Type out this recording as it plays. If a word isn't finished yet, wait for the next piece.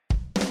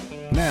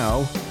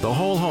Now, The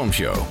Whole Home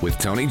Show with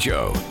Tony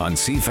Joe on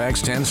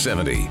CFAX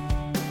 1070.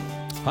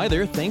 Hi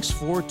there. Thanks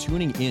for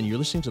tuning in. You're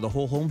listening to The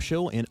Whole Home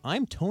Show, and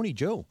I'm Tony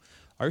Joe.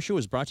 Our show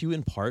is brought to you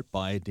in part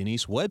by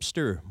Denise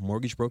Webster,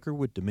 mortgage broker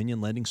with Dominion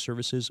Lending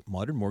Services,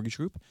 Modern Mortgage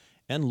Group,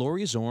 and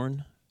Lori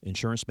Zorn,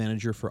 insurance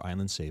manager for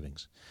Island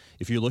Savings.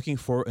 If you're looking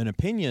for an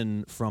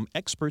opinion from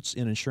experts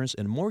in insurance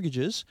and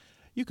mortgages,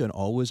 you can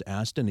always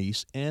ask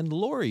Denise and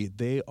Lori.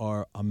 They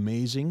are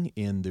amazing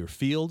in their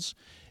fields.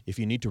 If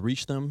you need to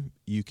reach them,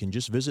 you can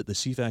just visit the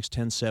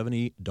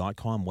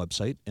CFAX1070.com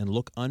website and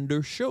look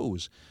under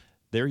shows.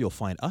 There you'll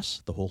find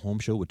us, The Whole Home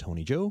Show with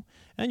Tony Joe,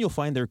 and you'll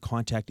find their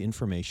contact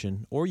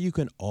information, or you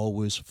can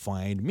always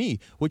find me,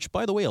 which,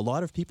 by the way, a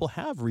lot of people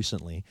have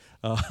recently.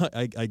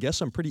 I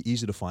guess I'm pretty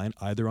easy to find,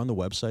 either on the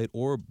website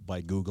or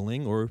by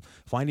Googling or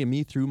finding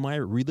me through my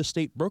real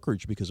estate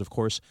brokerage, because, of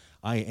course,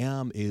 I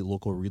am a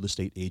local real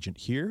estate agent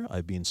here.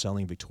 I've been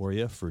selling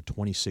Victoria for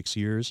 26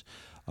 years.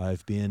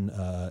 I've been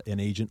an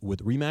agent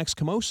with Remax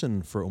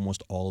Camosun for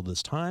almost all of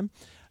this time.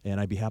 And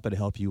I'd be happy to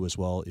help you as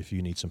well if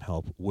you need some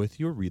help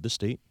with your real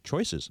estate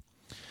choices.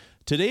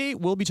 Today,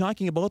 we'll be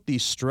talking about the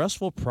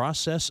stressful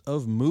process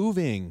of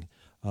moving,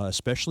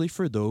 especially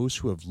for those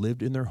who have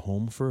lived in their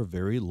home for a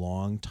very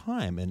long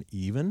time, and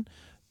even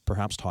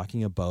perhaps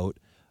talking about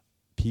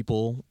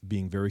people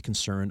being very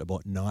concerned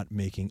about not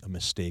making a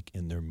mistake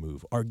in their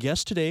move. Our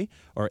guests today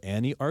are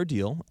Anney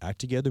Ardiel, Act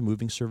Together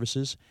Moving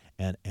Services,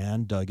 and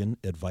Anne Duggan,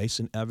 Advice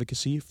and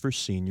Advocacy for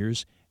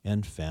Seniors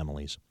and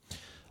Families.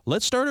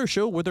 Let's start our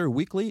show with our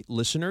weekly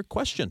listener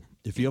question.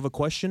 If you have a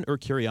question or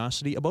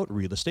curiosity about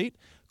real estate,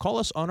 call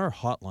us on our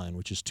hotline,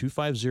 which is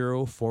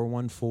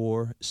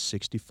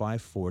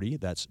 250-414-6540.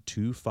 That's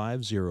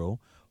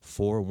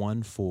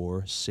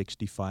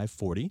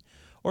 250-414-6540.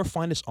 Or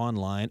find us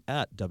online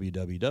at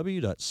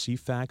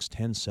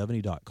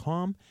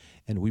www.cfax1070.com,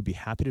 and we'd be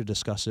happy to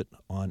discuss it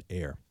on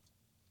air.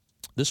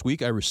 This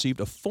week, I received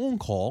a phone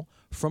call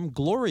from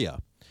Gloria.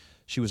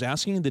 She was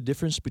asking the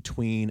difference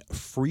between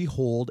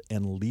freehold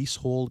and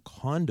leasehold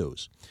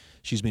condos.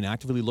 She's been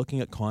actively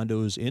looking at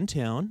condos in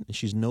town, and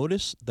she's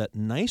noticed that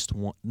nice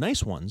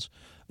ones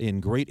in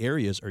great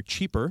areas are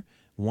cheaper,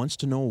 wants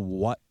to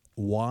know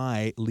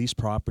why lease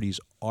properties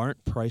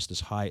aren't priced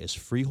as high as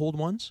freehold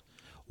ones,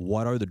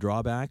 what are the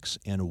drawbacks,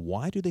 and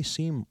why do they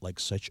seem like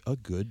such a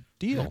good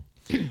deal?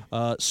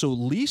 So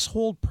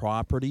leasehold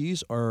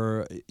properties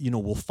are,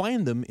 we'll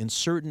find them in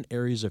certain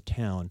areas of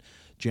town,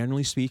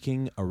 generally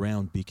speaking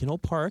around Beacon Hill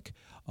Park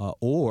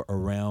or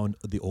around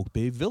the Oak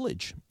Bay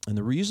Village. And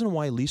the reason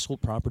why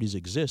leasehold properties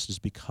exist is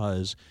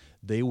because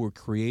they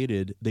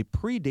predated the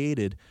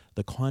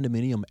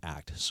Condominium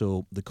Act.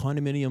 So the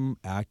Condominium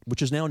Act,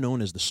 which is now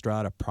known as the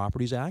Strata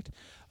Properties Act,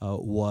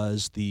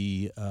 was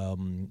basically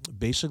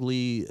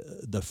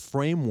the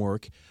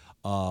framework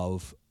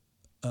of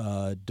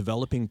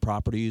developing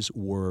properties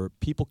where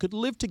people could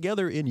live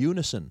together in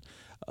unison.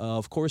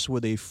 Of course,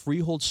 with a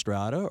freehold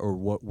strata, or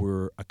what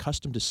we're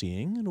accustomed to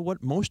seeing, and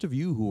what most of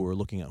you who are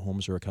looking at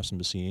homes are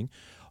accustomed to seeing,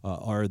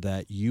 are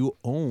that you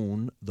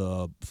own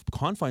the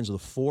confines of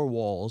the four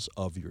walls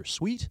of your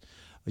suite.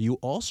 You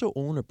also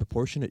own a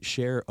proportionate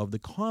share of the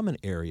common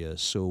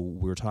areas. So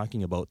we're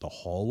talking about the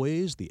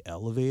hallways, the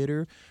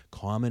elevator,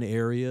 common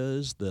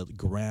areas, the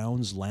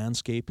grounds,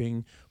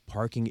 landscaping,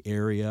 parking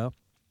area,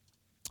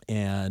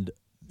 and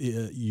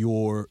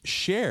your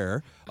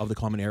share of the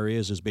common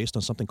areas is based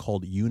on something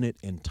called unit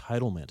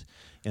entitlement.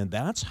 And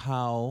that's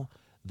how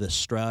the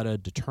strata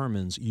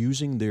determines,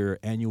 using their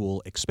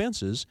annual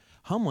expenses,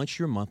 how much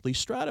your monthly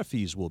strata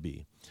fees will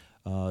be.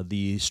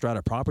 The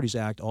Strata Properties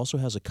Act also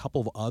has a couple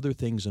of other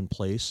things in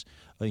place,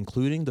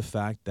 including the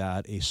fact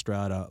that a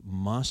strata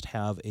must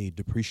have a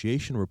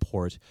depreciation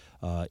report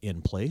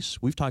in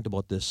place. We've talked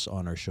about this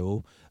on our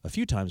show a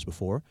few times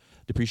before.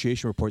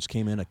 Depreciation reports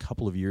came in a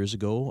couple of years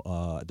ago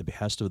at the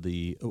behest of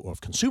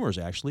consumers,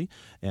 actually,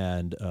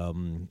 and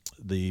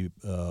the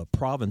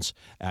province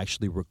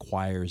actually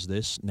requires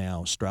this.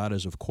 Now,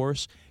 stratas, of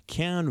course,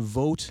 can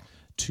vote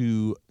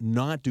to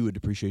not do a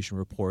depreciation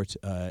report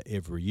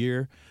every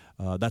year.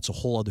 That's a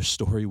whole other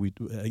story.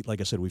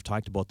 Like I said, we've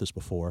talked about this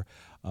before,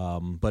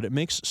 but it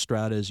makes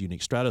stratas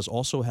unique. Stratas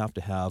also have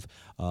to have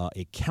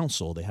a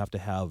council. They have to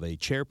have a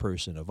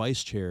chairperson, a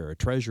vice chair, a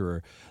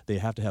treasurer. They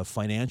have to have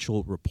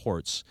financial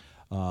reports.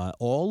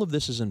 All of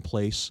this is in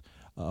place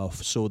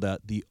so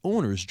that the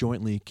owners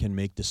jointly can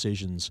make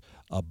decisions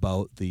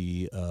about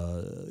the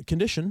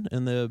condition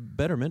and the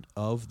betterment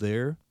of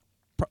their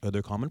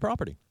common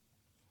property.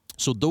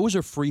 So those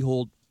are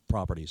freehold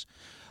properties.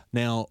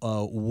 Now,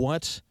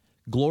 what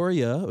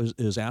Gloria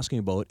is asking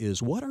about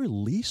is, what are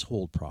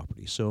leasehold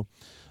properties? So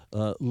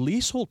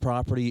leasehold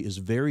property is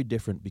very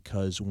different,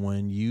 because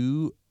when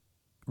you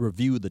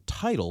review the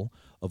title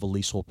of a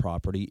leasehold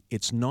property,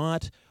 it's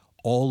not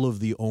all of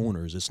the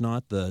owners. It's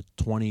not the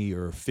 20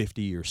 or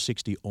 50 or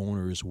 60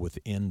 owners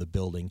within the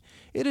building.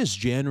 It is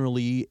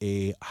generally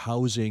a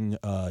housing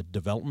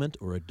development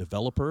or a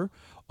developer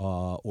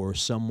or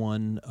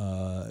someone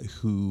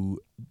who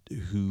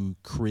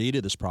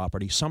created this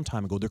property some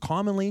time ago. They're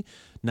commonly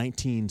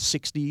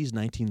 1960s,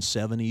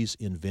 1970s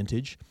in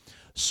vintage.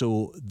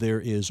 So there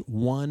is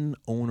one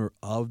owner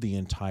of the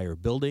entire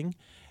building.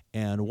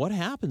 And what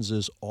happens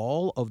is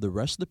all of the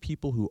rest of the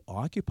people who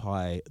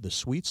occupy the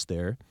suites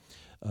there,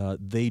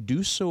 they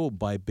do so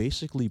by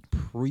basically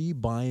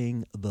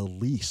pre-buying the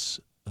lease.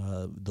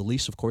 The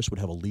lease, of course, would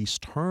have a lease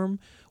term.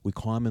 We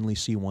commonly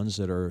see ones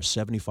that are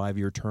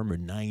 75-year term or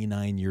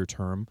 99-year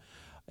term.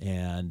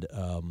 And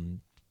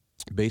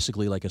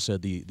basically, like I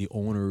said, the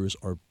owners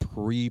are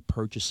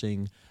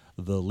pre-purchasing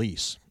the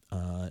lease.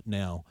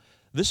 Now,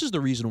 this is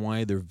the reason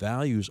why their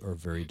values are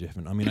very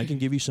different. I mean, I can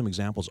give you some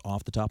examples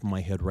off the top of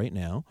my head right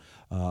now.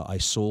 I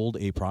sold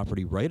a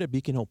property right at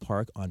Beacon Hill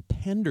Park on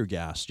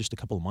Pendergast just a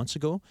couple of months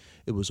ago.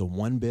 It was a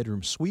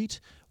one-bedroom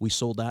suite. We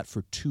sold that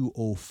for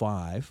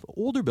 $205.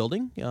 Older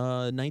building,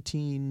 I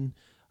think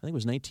it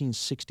was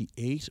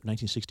 1968,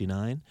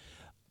 1969.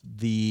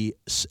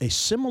 A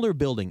similar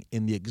building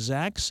in the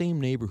exact same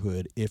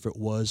neighborhood, if it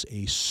was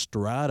a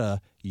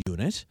strata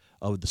unit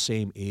of the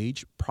same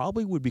age,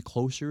 probably would be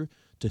closer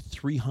to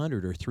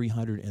 $300,000 or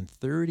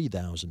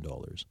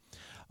 $330,000.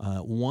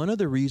 One of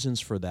the reasons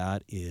for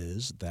that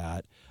is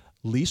that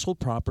leasehold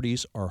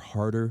properties are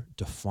harder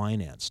to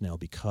finance now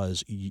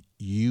because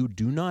you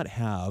do not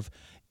have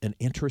an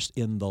interest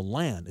in the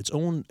land. It's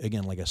owned,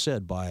 again, like I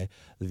said, by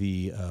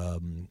the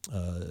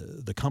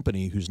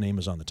company whose name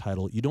is on the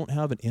title. You don't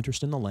have an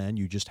interest in the land.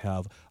 You just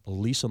have a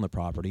lease on the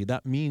property.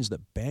 That means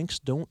that banks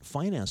don't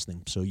finance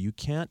them. So you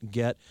can't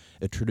get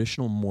a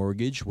traditional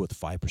mortgage with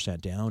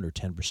 5% down or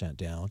 10%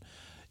 down.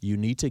 You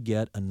need to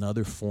get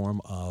another form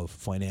of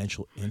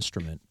financial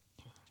instrument.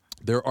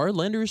 There are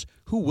lenders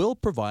who will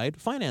provide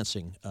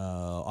financing.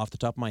 Off the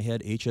top of my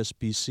head,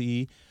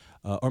 RBC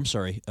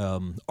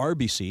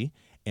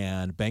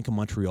and Bank of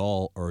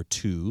Montreal are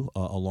two,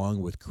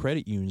 along with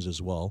credit unions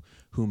as well,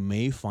 who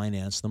may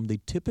finance them. They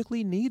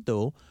typically need,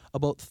 though,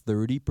 about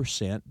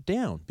 30%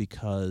 down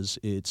because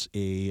it's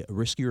a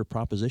riskier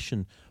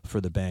proposition for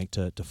the bank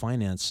to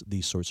finance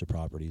these sorts of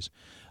properties.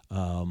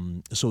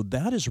 So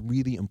that is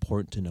really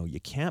important to know. You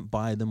can't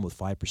buy them with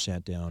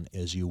 5% down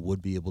as you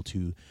would be able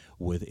to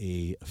with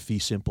a fee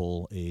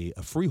simple, a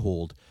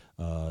freehold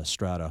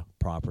strata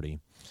property.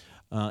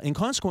 And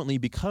consequently,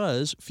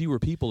 because fewer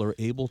people are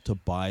able to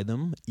buy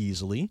them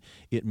easily,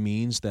 it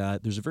means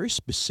that there's a very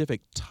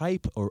specific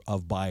type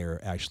of buyer,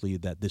 actually,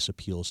 that this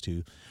appeals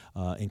to,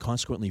 and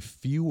consequently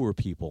fewer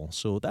people.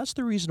 So that's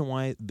the reason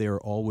why they're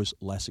always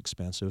less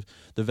expensive.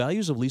 The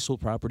values of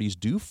leasehold properties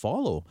do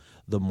follow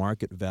the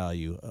market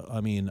value. I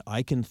mean,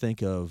 I can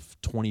think of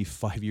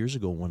 25 years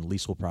ago when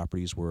leasehold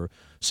properties were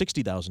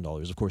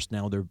 $60,000. Of course,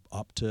 now they're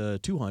up to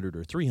 $200,000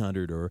 or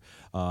 $300,000, or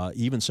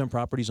even some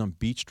properties on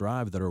Beach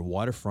Drive that are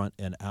waterfront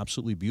and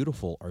absolutely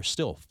beautiful are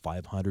still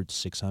 $500,000,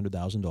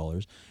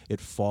 $600,000.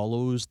 It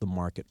follows the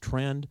market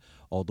trend,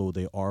 although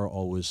they are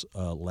always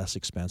less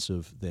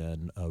expensive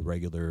than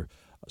regular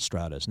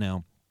stratas.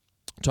 Now,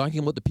 talking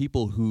about the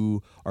people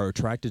who are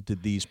attracted to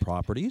these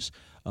properties,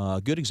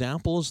 good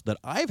examples that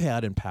I've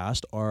had in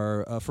past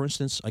are, for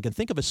instance, I can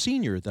think of a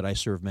senior that I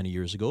served many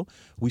years ago.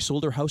 We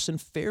sold her house in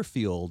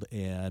Fairfield,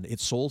 and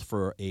it sold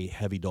for a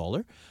heavy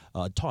dollar,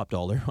 top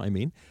dollar, I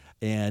mean,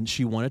 and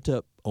she wanted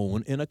to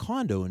own in a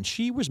condo, and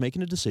she was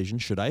making a decision,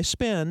 should I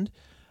spend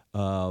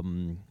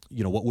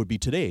what would be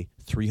today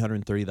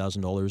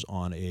 $330,000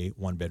 on a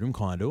one-bedroom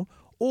condo,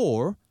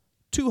 or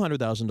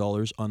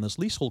 $200,000 on this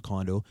leasehold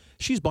condo?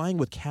 She's buying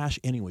with cash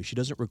anyway. She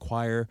doesn't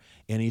require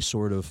any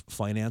sort of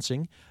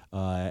financing.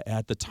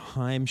 At the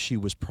time, she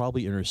was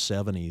probably in her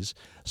 70s,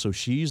 so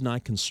she's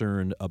not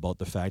concerned about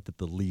the fact that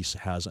the lease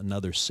has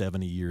another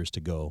 70 years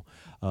to go.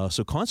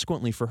 So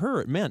consequently, for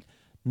her, it meant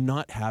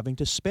not having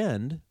to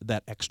spend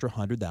that extra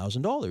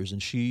 $100,000,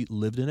 and she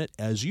lived in it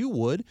as you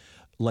would,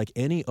 like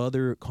any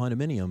other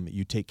condominium.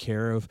 You take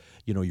care of,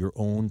 your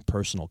own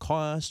personal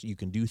costs. You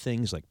can do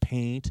things like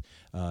paint,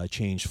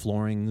 change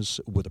floorings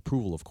with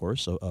approval, of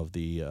course, of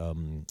the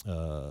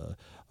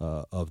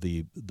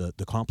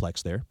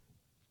complex there.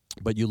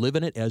 But you live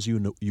in it as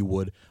you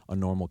would a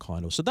normal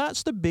condo. So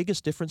that's the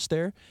biggest difference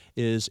there.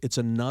 Is it's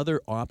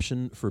another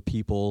option for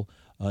people,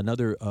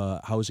 another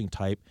housing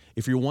type.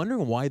 If you're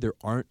wondering why there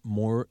aren't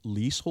more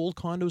leasehold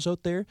condos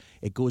out there,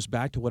 it goes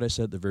back to what I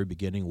said at the very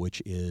beginning,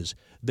 which is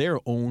they're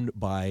owned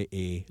by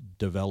a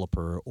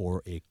developer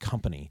or a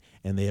company,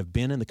 and they have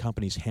been in the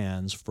company's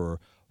hands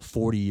for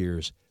 40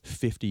 years,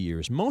 50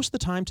 years. Most of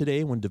the time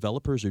today, when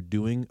developers are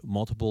doing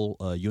multiple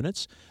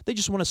units, they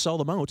just want to sell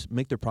them out,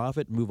 make their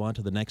profit, and move on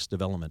to the next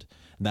development.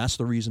 And that's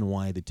the reason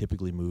why they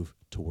typically move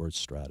towards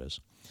stratas.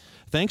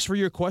 Thanks for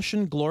your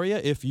question, Gloria.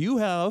 If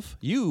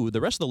the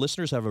rest of the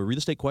listeners have a real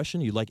estate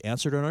question you'd like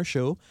answered on our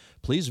show,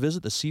 please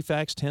visit the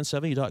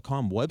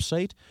cfax1070.com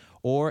website,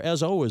 or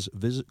as always,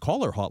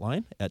 call our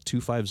hotline at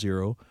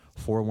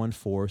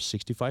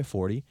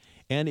 250-414-6540.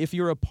 And if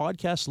you're a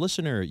podcast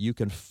listener, you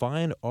can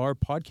find our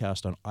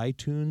podcast on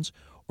iTunes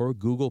or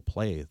Google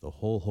Play, The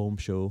Whole Home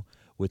Show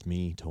with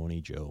me,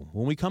 Tony Joe.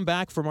 When we come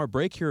back from our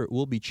break here,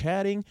 we'll be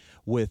chatting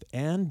with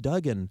Anne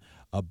Duggan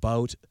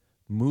about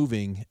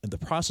moving, the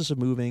process of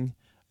moving,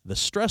 the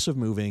stress of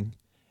moving,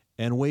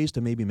 and ways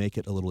to maybe make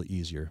it a little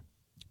easier.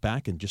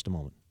 Back in just a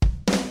moment.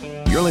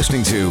 You're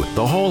listening to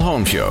The Whole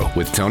Home Show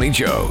with Tony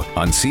Joe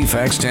on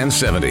CFAX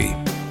 1070.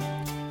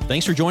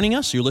 Thanks for joining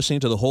us. You're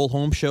listening to The Whole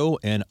Home Show,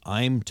 and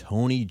I'm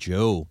Tony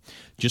Joe.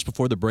 Just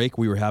before the break,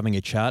 we were having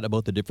a chat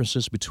about the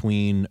differences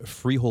between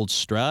freehold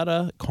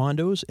strata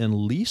condos and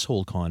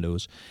leasehold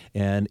condos.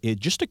 And it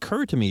just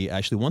occurred to me,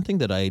 actually, one thing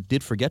that I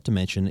did forget to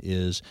mention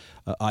is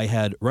I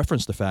had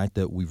referenced the fact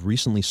that we've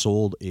recently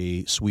sold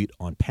a suite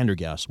on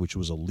Pendergast, which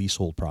was a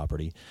leasehold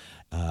property.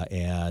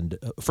 And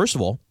first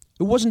of all,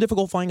 it wasn't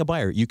difficult finding a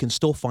buyer. You can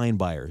still find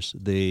buyers.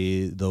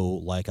 They, though,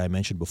 like I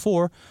mentioned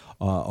before,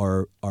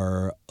 are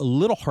a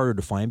little harder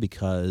to find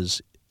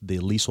because the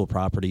leasehold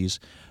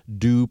properties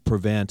do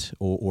prevent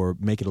or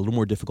make it a little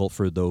more difficult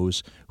for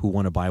those who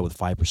want to buy with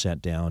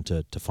 5% down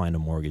to find a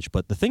mortgage.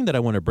 But the thing that I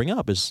want to bring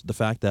up is the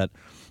fact that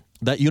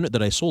that unit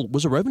that I sold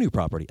was a revenue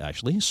property,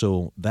 actually.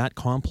 So that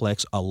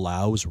complex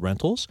allows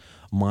rentals.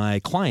 My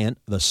client,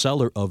 the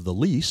seller of the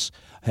lease,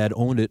 had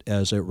owned it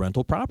as a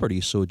rental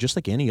property. So just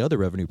like any other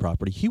revenue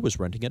property, he was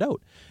renting it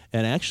out.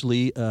 And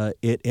actually,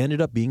 it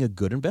ended up being a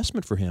good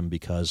investment for him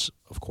because,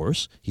 of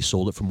course, he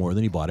sold it for more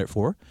than he bought it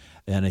for.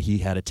 And he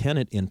had a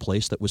tenant in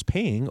place that was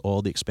paying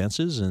all the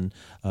expenses and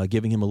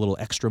giving him a little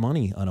extra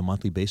money on a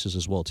monthly basis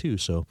as well, too.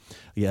 So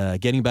yeah,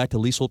 getting back to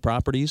leasehold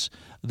properties,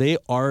 they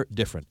are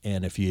different.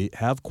 And if you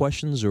have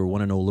questions or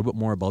want to know a little bit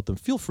more about them,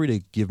 feel free to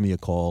give me a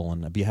call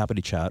and I'd be happy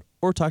to chat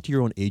or talk to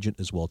your own agent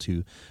as well,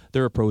 too.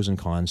 There are pros and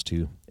cons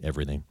to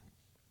everything.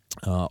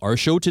 Our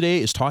show today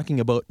is talking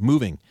about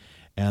moving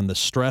and the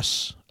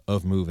stress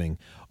of moving.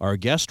 Our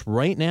guest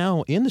right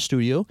now in the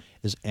studio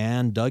is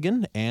Anne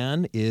Duggan.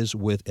 Anne is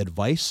with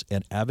Advice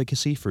and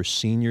Advocacy for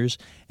Seniors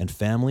and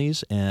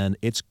Families, and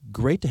it's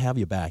great to have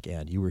you back,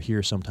 Anne. You were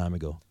here some time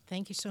ago.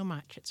 Thank you so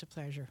much. It's a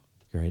pleasure.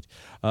 Great.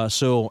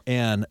 So,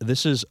 Anne,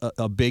 this is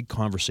a big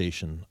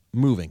conversation,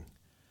 moving.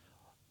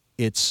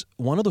 It's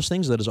one of those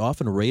things that is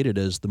often rated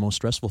as the most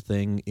stressful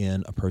thing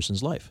in a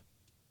person's life.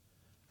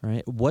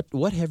 Right?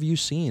 What have you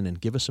seen, and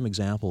give us some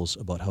examples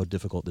about how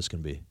difficult this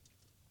can be?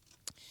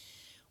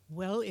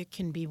 Well, it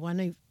can be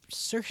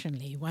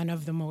certainly one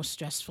of the most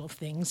stressful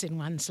things in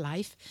one's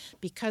life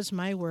because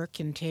my work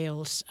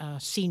entails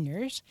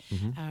seniors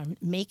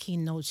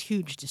making those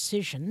huge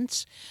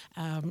decisions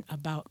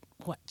about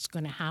what's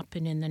going to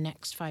happen in the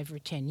next 5 or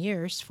 10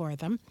 years for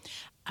them.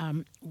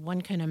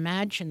 One can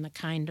imagine the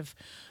kind of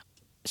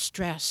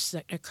stress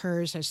that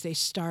occurs as they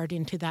start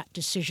into that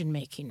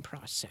decision-making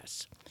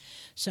process.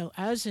 So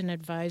as an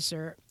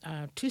advisor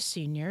to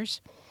seniors,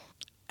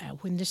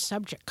 when this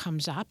subject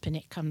comes up, and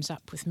it comes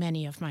up with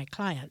many of my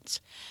clients,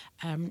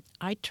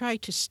 I try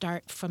to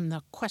start from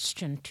the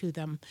question to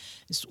them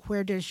is,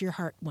 where does your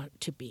heart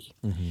want to be?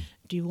 Mm-hmm.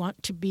 Do you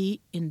want to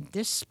be in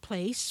this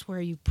place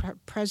where you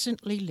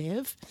presently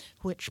live,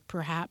 which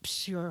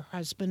perhaps your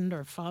husband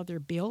or father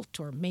built,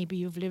 or maybe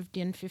you've lived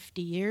in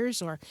 50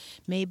 years, or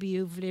maybe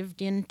you've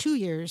lived in 2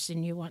 years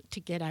and you want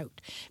to get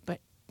out? But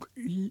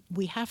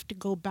we have to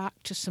go back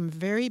to some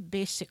very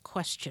basic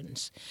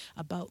questions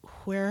about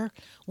where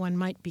one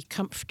might be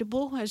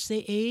comfortable as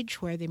they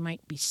age, where they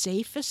might be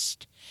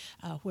safest,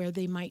 where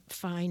they might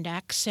find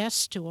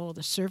access to all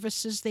the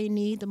services they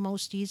need the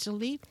most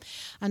easily.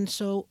 And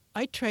so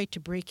I try to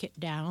break it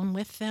down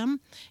with them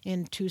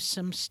into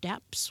some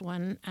steps,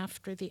 one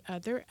after the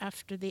other.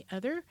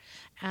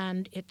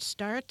 And it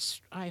starts,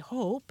 I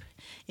hope,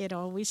 it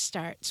always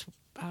starts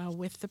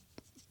with the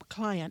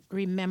client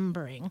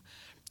remembering,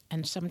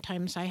 and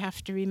sometimes I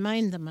have to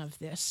remind them of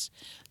this,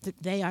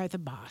 that they are the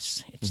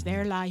boss. It's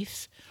their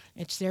life,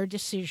 it's their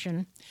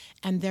decision,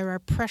 and there are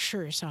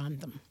pressures on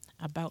them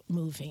about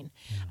moving.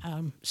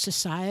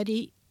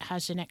 Society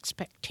has an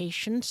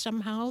expectation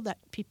somehow that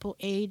people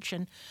age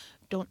and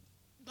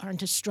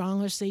aren't as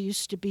strong as they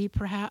used to be,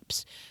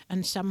 perhaps,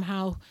 and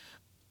somehow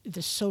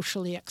the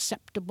socially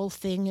acceptable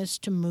thing is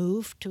to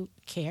move to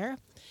care.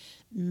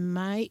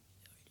 My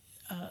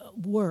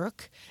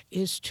work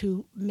is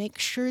to make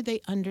sure they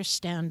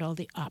understand all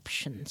the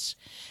options,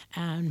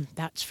 and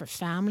that's for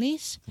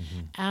families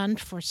and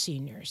for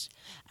seniors,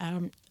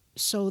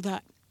 so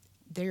that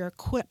they're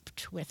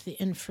equipped with the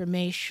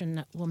information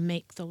that will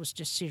make those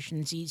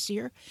decisions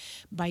easier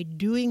by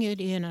doing it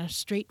in a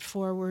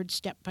straightforward,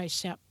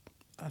 step-by-step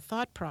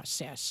thought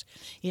process.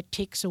 It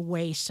takes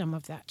away some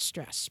of that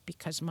stress,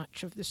 because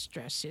much of the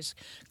stress is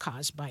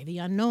caused by the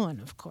unknown,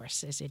 of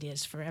course, as it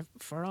is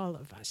for all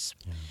of us.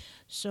 Yeah.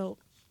 So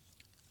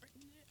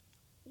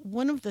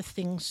one of the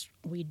things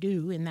we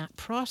do in that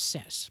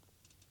process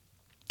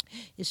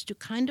is to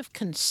kind of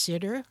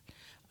consider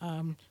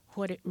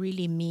what it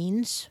really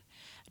means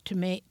to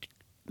make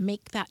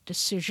that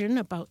decision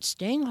about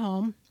staying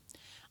home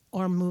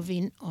or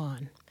moving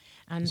on.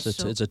 And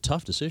it's a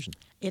tough decision.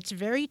 It's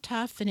very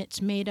tough, and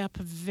it's made up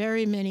of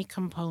very many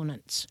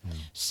components.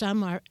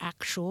 Some are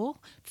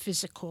actual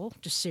physical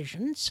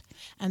decisions,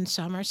 and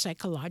some are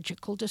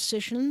psychological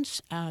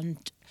decisions.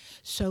 And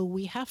so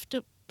we have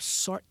to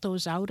sort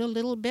those out a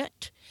little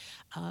bit.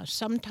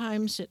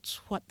 Sometimes it's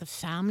what the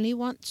family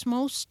wants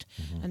most,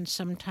 and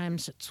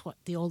sometimes it's what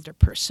the older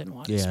person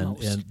wants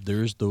most. And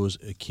there's those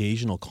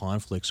occasional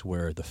conflicts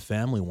where the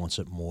family wants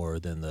it more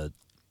than the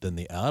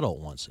adult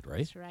wants it, right?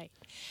 That's right.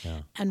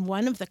 Yeah. And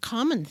one of the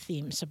common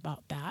themes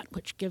about that,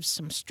 which gives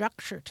some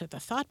structure to the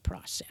thought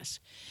process,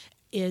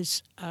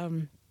 is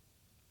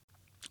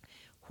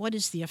what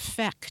is the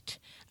effect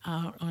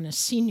on a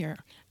senior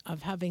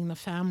of having the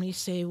family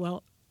say,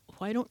 well,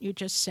 why don't you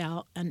just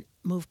sell and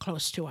move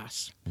close to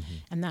us?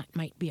 And that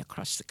might be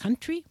across the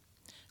country,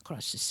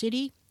 across the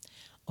city,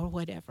 or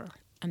whatever.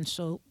 And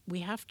so we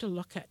have to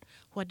look at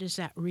what does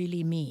that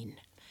really mean.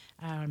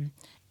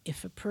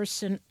 If a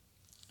person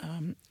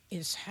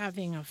is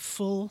having a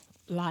full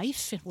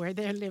life where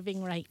they're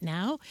living right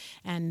now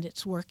and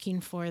it's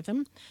working for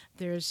them,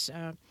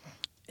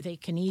 they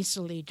can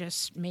easily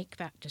just make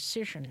that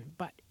decision.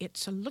 But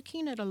it's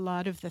looking at a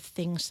lot of the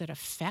things that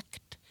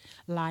affect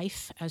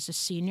life as a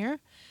senior.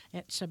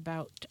 It's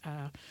about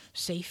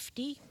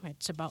safety.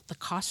 It's about the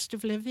cost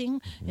of living.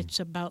 It's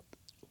about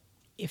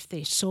if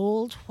they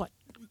sold,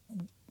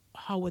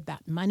 how would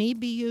that money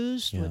be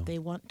used? Yeah. Would they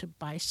want to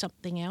buy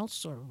something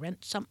else or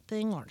rent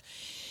something?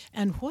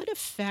 And what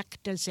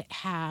effect does it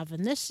have?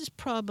 And this is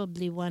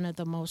probably one of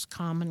the most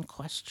common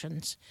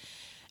questions,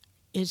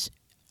 is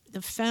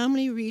the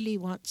family really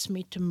wants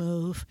me to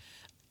move,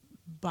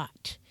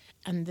 but...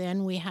 And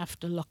then we have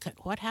to look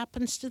at what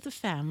happens to the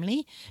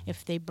family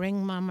if they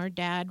bring mom or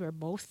dad or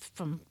both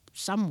from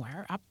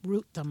somewhere,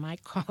 uproot them, I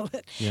call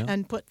it,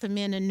 and put them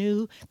in a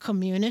new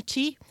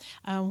community.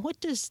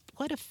 What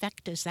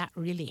effect does that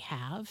really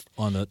have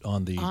on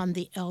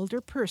the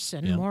elder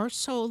person? More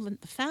so than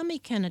the family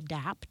can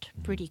adapt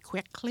pretty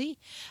quickly.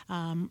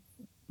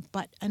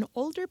 But an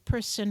older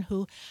person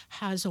who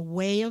has a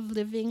way of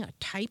living, a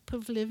type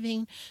of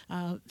living,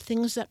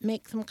 things that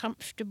make them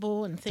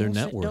comfortable and things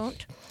that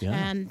don't,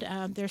 and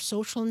their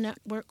social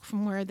network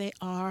from where they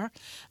are,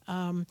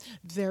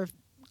 their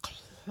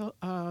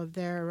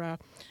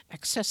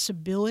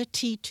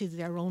accessibility to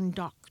their own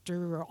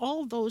doctor, or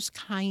all those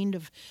kind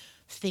of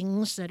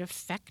things that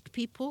affect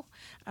people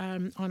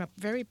on a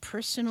very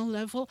personal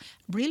level,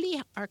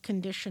 really are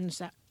conditions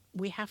that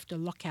we have to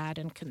look at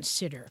and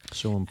consider.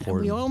 So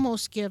important. We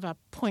almost give a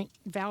point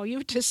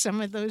value to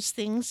some of those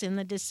things in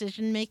the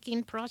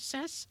decision-making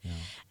process.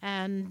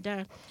 And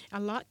a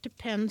lot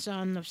depends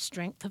on the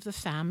strength of the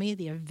family,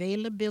 the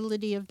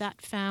availability of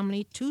that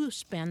family to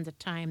spend the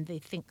time they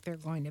think they're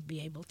going to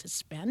be able to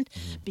spend,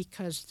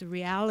 because the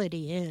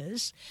reality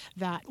is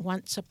that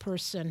once a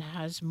person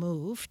has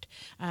moved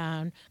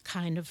and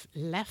kind of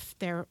left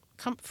their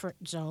comfort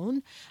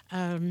zone,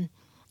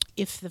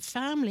 if the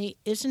family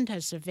isn't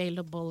as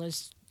available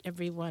as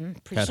everyone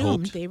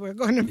presumed they were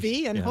going to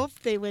be and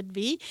hoped they would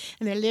be,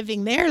 and they're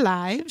living their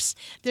lives,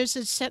 there's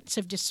a sense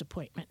of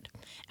disappointment.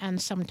 And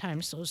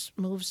sometimes those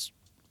moves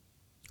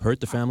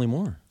hurt the family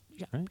more.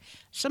 Right?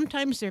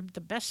 Sometimes they're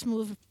the best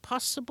move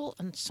possible,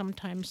 and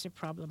sometimes they're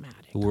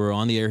problematic. We're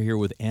on the air here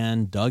with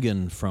Anne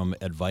Duggan from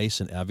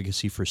Advice and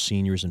Advocacy for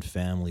Seniors and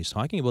Families,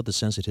 talking about the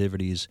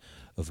sensitivities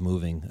of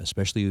moving,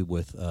 especially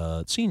with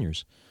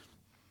seniors.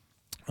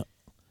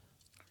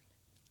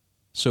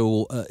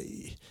 So,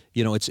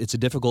 it's a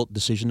difficult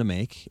decision to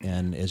make,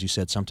 and as you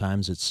said,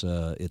 sometimes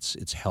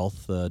it's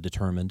health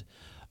determined.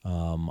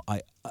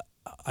 I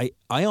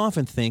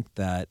often think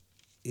that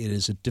it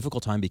is a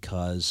difficult time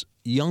because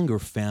younger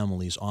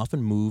families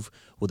often move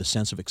with a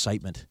sense of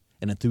excitement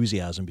and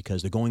enthusiasm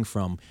because they're going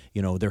from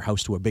their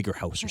house to a bigger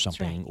house or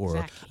something,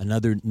 or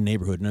another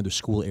neighborhood, another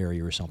school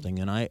area or something.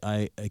 And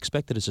I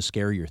expect that it's a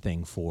scarier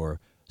thing for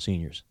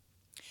seniors.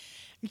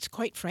 It's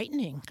quite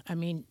frightening. I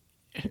mean,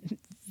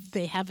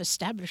 they have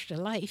established a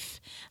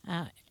life.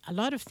 A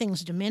lot of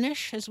things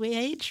diminish as we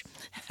age,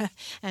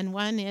 and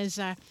one is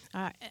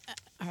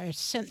our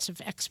sense of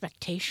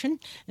expectation.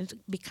 It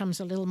becomes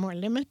a little more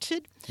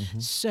limited.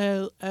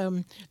 So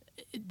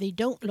they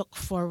don't look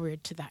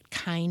forward to that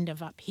kind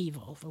of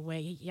upheaval the way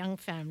young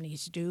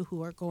families do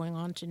who are going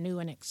on to new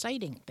and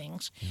exciting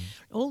things.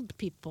 Old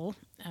people,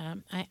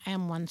 I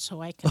am one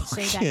so I can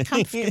say that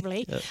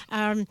comfortably,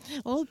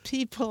 old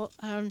people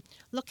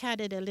look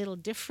at it a little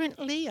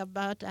differently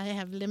about I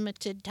have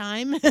limited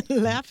time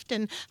left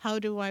and how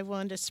do I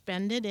want to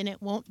spend it, and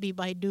it won't be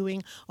by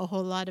doing a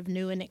whole lot of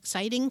new and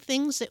exciting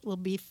things. It will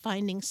be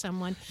finding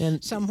somewhere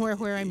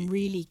where I'm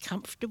really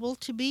comfortable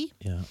to be.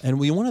 Yeah, and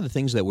one of the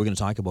things that we're going to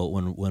talk about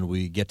when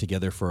we get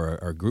together for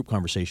our group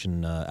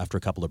conversation after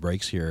a couple of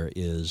breaks here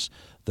is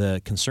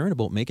the concern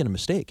about making a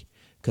mistake.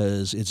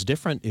 Because it's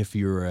different if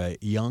you're a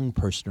young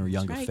person or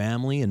younger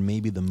family and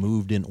maybe the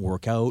move didn't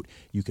work out,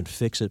 you can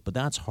fix it, but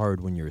that's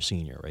hard when you're a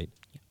senior, right?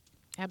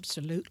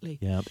 Absolutely.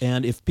 Yeah,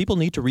 and if people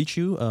need to reach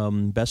you,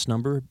 best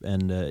number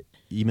and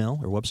email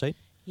or website?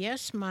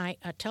 Yes, my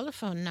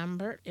telephone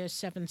number is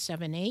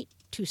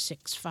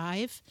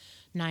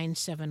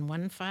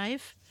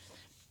 778-265-9715.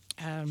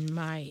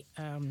 My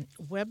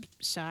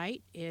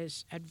website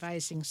is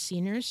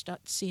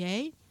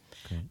advisingseniors.ca.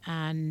 Okay.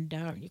 And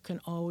you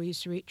can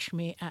always reach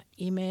me at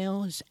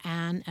emails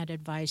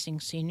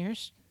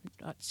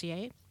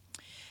ann@advisingseniors.ca.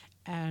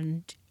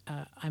 And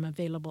I'm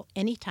available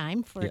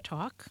anytime for a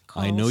talk.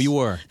 Calls. I know you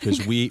are,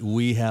 because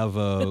we've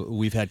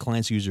had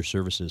clients use your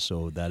services,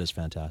 so that is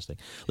fantastic.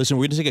 Listen,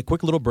 we're going to take a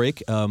quick little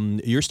break.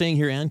 You're staying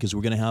here, Ann, because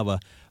we're going to have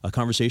a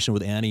conversation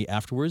with Annie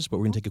afterwards, but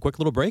we're going to take a quick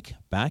little break.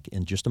 Back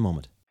in just a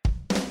moment.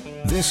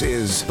 This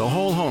is The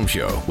Whole Home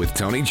Show with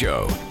Tony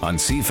Joe on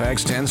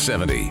CFAX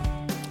 1070.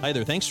 Hi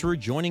there. Thanks for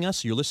joining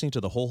us. You're listening to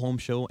The Whole Home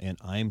Show, and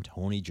I'm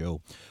Tony Joe.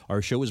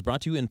 Our show is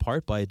brought to you in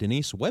part by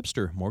Denise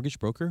Webster, mortgage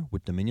broker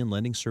with Dominion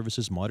Lending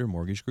Services Modern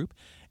Mortgage Group,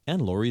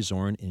 and Lori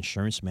Zorn,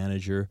 insurance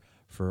manager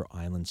for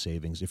Island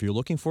Savings. If you're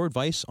looking for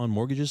advice on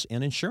mortgages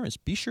and insurance,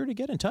 be sure to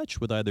get in touch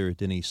with either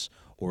Denise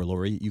or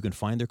Lori. You can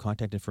find their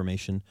contact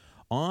information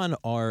on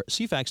our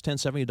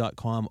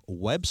CFAX1070.com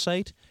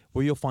website,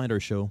 where you'll find our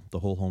show,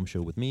 The Whole Home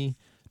Show with me,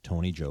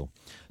 Tony Joe.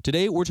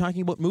 Today, we're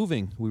talking about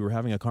moving. We were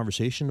having a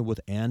conversation with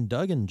Anne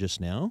Duggan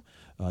just now,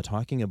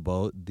 talking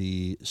about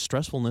the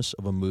stressfulness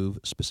of a move,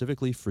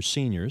 specifically for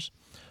seniors,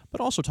 but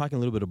also talking a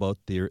little bit about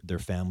their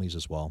families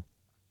as well.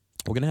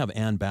 We're going to have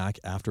Anne back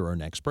after our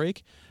next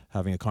break,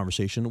 having a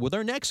conversation with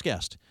our next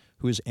guest,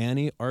 who is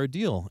Annie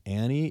Ardiel.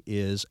 Annie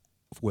is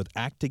with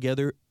Act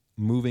Together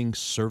Moving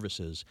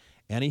Services.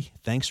 Annie,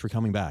 thanks for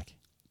coming back.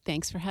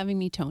 Thanks for having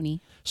me,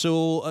 Tony.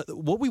 So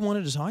what we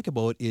wanted to talk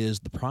about is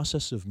the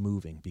process of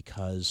moving,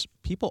 because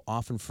people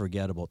often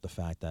forget about the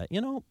fact that,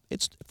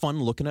 it's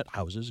fun looking at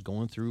houses,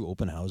 going through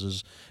open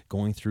houses,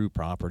 going through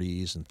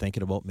properties and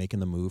thinking about making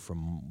the move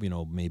from,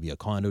 maybe a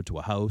condo to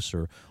a house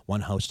or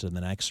one house to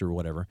the next or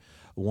whatever.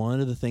 One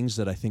of the things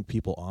that I think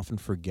people often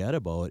forget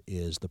about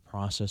is the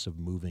process of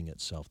moving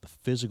itself, the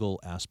physical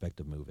aspect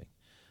of moving.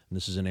 And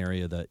this is an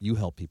area that you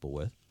help people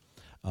with.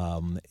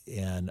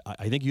 And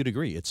I think you'd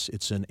agree.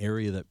 It's an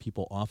area that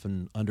people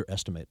often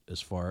underestimate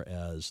as far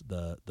as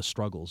the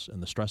struggles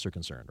and the stress are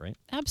concerned, right?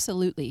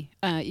 Absolutely.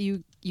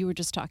 You were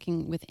just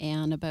talking with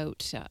Anne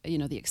about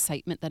the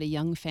excitement that a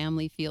young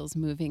family feels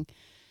moving.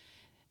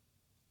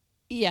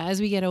 Yeah,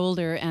 as we get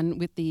older, and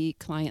with the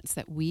clients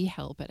that we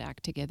help at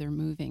Act Together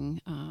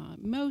Moving,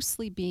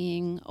 mostly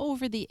being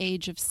over the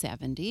age of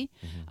 70,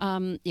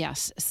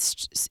 yes,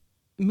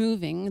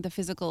 moving, the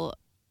physical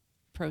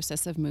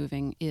process of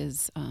moving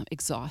is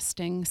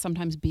exhausting,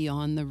 sometimes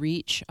beyond the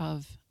reach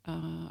of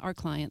our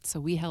clients.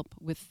 So we help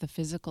with the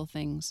physical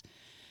things.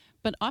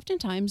 But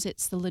oftentimes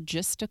it's the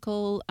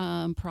logistical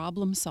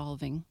problem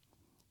solving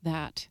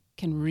that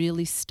can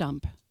really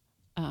stump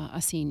a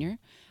senior.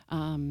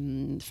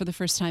 For the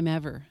first time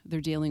ever,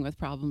 they're dealing with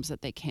problems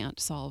that they can't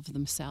solve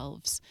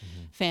themselves.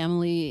 Mm-hmm.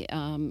 Family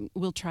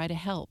will try to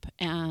help.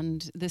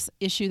 And this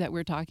issue that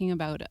we're talking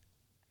about,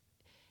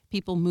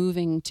 people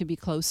moving to be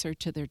closer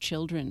to their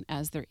children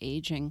as they're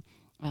aging.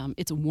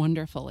 It's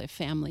wonderful if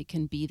family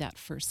can be that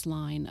first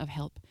line of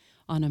help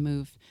on a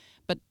move.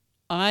 But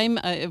I'm,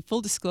 full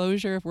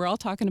disclosure, if we're all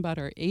talking about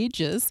our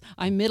ages,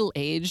 I'm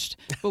middle-aged,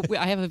 but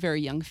I have a very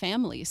young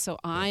family. So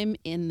I'm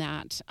in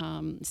that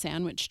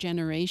sandwich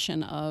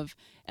generation of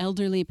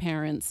elderly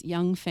parents,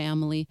 young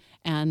family,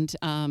 and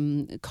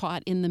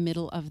caught in the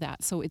middle of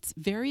that. So it's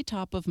very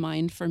top of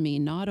mind for me,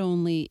 not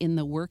only in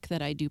the work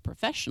that I do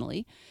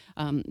professionally,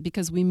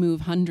 because we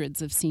move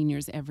hundreds of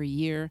seniors every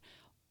year.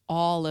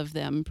 All of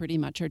them pretty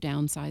much are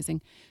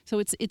downsizing. So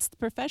it's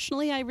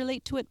professionally I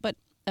relate to it, but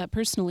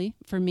personally,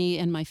 for me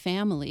and my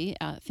family,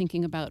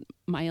 thinking about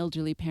my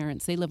elderly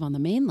parents, they live on the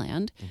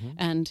mainland,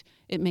 and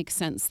it makes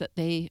sense that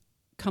they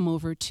come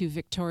over to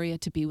Victoria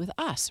to be with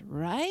us,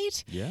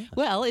 right? Yeah.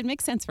 Well, it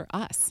makes sense for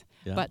us.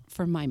 Yeah. But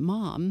for my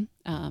mom,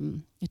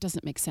 it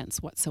doesn't make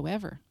sense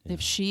whatsoever. Yeah.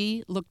 If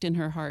she looked in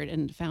her heart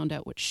and found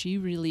out what she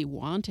really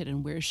wanted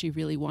and where she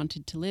really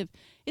wanted to live,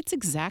 it's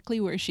exactly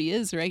where she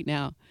is right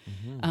now.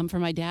 Mm-hmm. For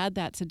my dad,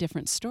 that's a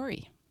different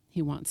story.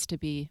 He wants to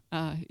be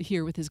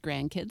here with his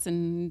grandkids,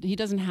 and he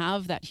doesn't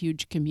have that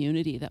huge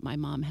community that my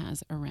mom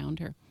has around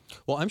her.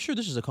 Well, I'm sure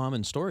this is a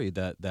common story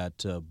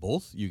that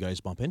both you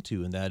guys bump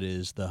into, and that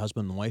is the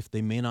husband and wife,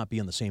 they may not be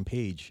on the same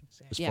page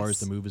as far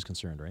as the move is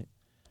concerned, right?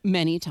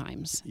 Many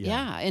times,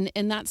 yeah.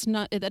 And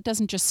that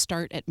doesn't just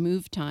start at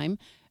move time.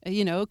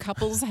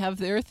 Couples have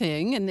their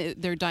thing and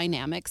their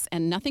dynamics,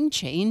 and nothing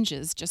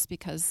changes just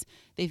because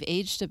they've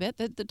aged a bit.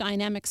 The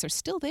dynamics are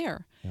still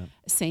there. Yeah.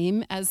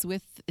 Same as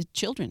with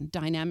children,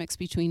 dynamics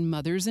between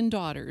mothers and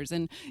daughters,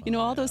 and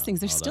all those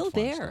things are still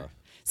there. Stuff.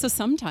 So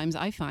sometimes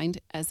I find,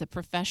 as a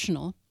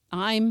professional,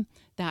 I'm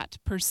that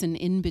person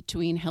in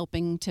between,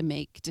 helping to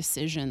make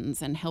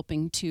decisions and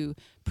helping to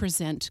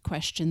present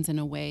questions in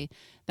a way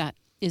that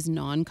is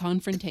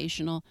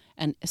non-confrontational,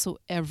 and so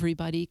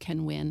everybody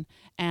can win.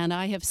 And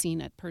I have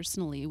seen it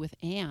personally with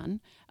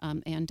Anne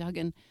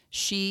Duggan.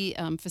 She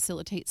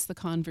facilitates the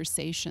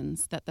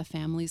conversations that the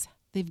families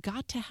They've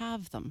got to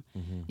have them.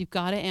 Mm-hmm. You've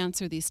got to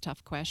answer these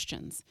tough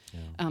questions.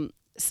 Yeah.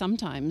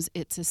 Sometimes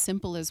it's as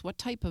simple as what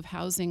type of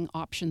housing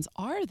options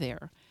are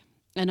there?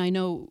 And I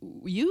know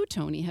you,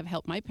 Tony, have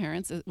helped my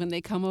parents when they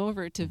come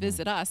over to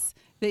visit us.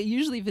 They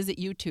usually visit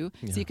you too,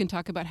 so you can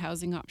talk about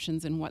housing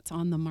options and what's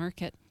on the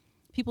market.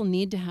 People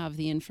need to have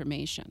the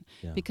information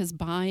because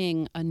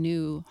buying a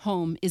new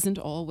home isn't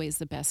always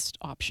the best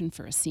option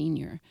for a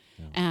senior.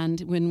 Yeah.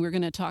 And when we're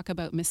going to talk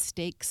about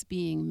mistakes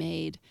being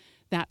made,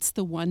 that's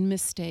the one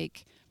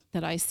mistake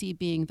that I see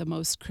being the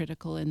most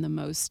critical and the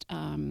most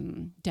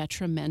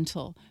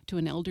detrimental to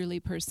an elderly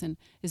person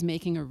is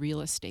making a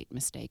real estate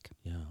mistake.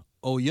 Yeah.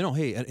 Oh,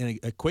 hey, and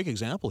a quick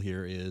example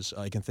here is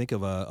I can think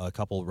of a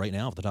couple right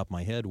now off the top of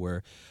my head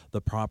where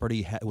the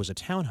property was a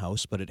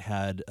townhouse, but it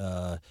had,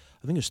 I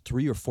think it was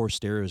 3 or 4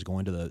 stairs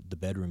going to the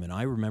bedroom. And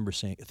I remember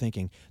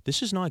thinking,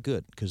 this is not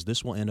good because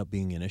this will end up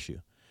being an issue.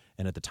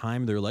 And at the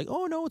time, they're like,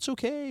 "Oh no, it's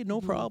okay,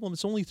 no problem.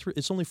 It's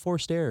only 4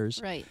 stairs."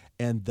 Right.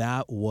 And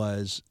that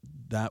was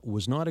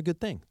not a good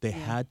thing. They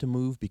had to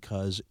move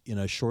because in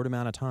a short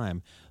amount of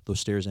time, those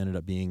stairs ended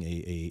up being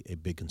a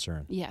big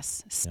concern.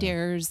 Yes,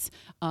 stairs,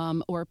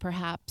 or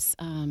perhaps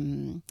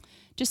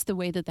just the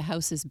way that the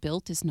house is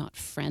built is not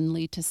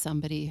friendly to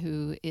somebody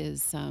who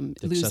is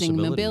losing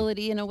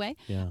mobility in a way.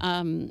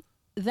 Yeah.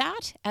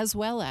 That, as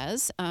well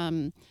as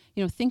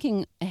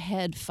thinking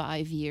ahead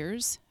 5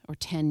 years or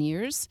 10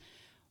 years.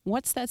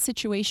 What's that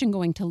situation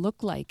going to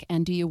look like?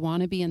 And do you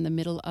want to be in the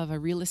middle of a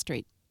real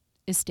estate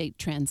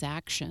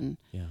transaction?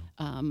 Yeah.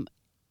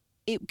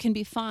 It can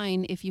be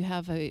fine if you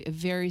have a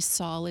very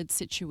solid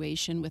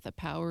situation with a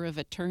power of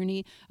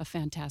attorney, a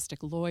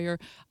fantastic lawyer.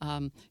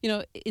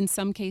 In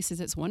some cases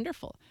it's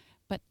wonderful,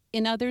 but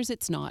in others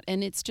it's not.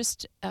 And it's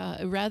just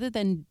rather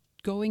than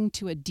going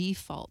to a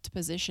default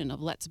position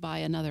of let's buy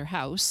another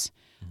house,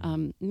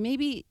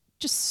 maybe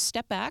just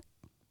step back,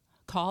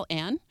 call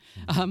Anne,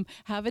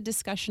 have a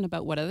discussion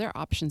about what other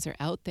options are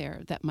out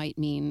there that might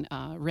mean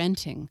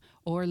renting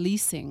or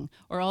leasing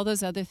or all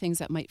those other things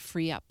that might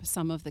free up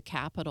some of the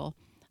capital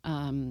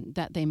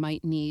that they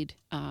might need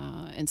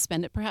and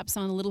spend it perhaps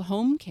on a little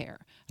home care,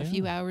 a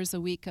few hours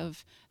a week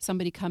of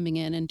somebody coming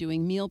in and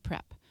doing meal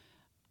prep.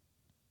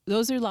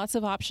 Those are lots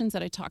of options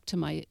that I talk to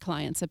my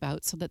clients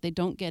about so that they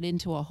don't get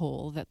into a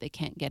hole that they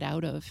can't get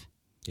out of.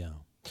 Yeah.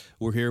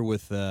 We're here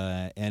with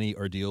Anney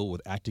Ardiel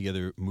with Act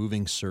Together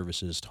Moving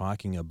Services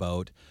talking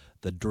about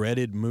the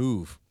dreaded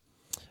move.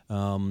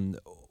 When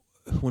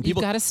You've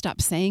got to stop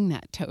saying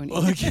that, Tony.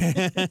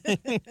 Okay.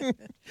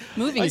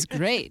 Moving's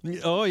great.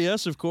 Oh,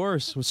 yes, of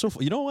course. So,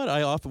 you know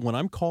what? When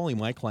I'm calling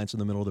my clients in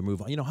the middle of the move,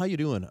 how you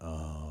doing?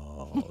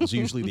 Oh, is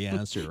usually the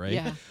answer, right?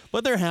 Yeah.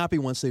 But they're happy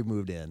once they've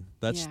moved in.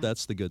 That's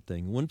the good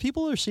thing. When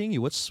people are seeing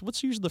you, what's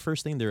usually the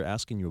first thing they're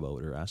asking you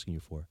about or asking you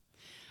for?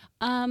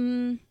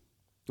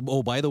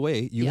 Oh, by the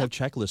way, you have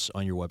checklists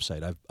on your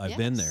website. I've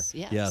been there.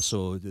 Yes. Yeah,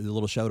 so a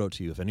little shout out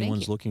to you. If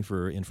anyone's looking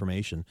for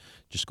information,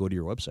 just go to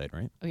your website,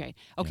 right?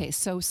 Okay.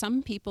 So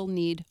some people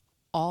need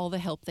all the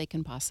help they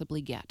can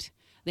possibly get.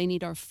 They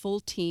need our full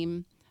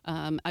team.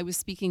 I was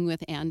speaking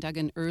with Anne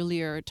Duggan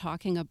earlier,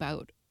 talking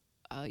about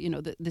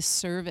this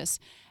service.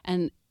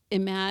 And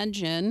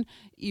imagine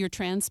you're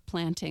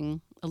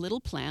transplanting a little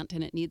plant,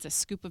 and it needs a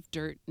scoop of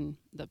dirt in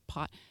the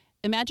pot.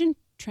 Imagine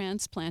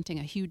transplanting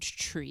a huge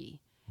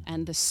tree.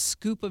 And the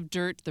scoop of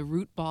dirt, the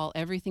root ball,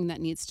 everything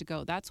that needs to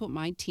go. That's what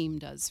my team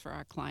does for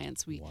our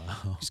clients. We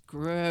just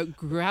grab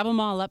them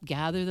all up,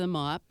 gather them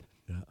up,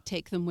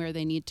 take them where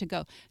they need to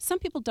go. Some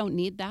people don't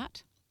need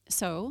that.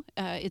 So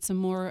it's a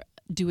more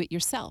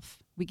do-it-yourself.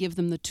 We give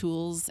them the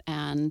tools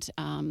and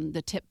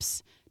the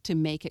tips to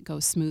make it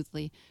go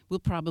smoothly. We'll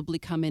probably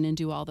come in and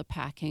do all the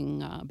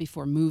packing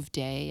before move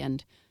day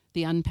and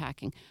the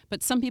unpacking.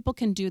 But some people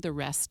can do the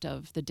rest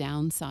of the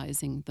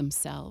downsizing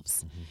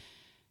themselves. Mm-hmm.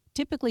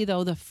 Typically,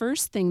 though, the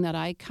first thing that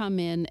I come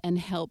in and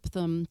help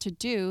them to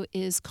do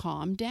is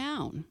calm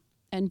down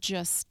and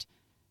just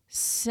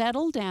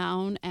settle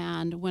down.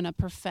 And when a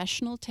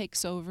professional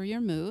takes over your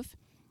move,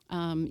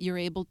 you're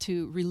able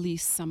to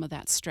release some of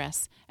that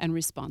stress and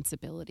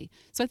responsibility.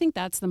 So I think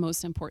that's the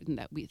most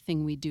important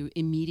thing we do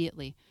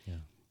immediately. Yeah.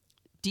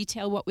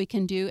 Detail what we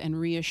can do and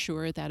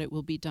reassure that it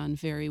will be done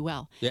very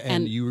well. Yeah,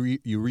 and you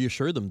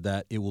reassure them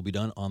that it will be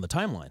done on the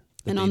timeline.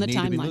 And on the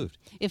timeline,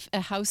 if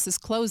a house is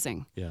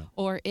closing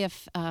or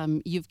if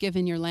you've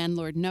given your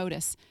landlord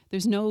notice,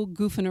 there's no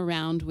goofing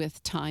around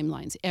with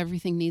timelines.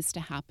 Everything needs to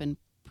happen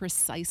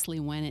precisely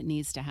when it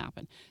needs to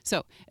happen.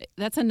 So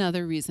that's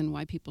another reason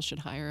why people should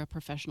hire a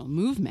professional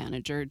move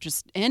manager.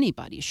 Just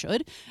anybody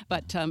should,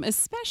 but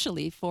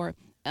especially for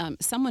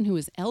someone who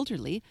is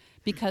elderly,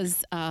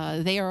 because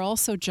they are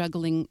also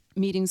juggling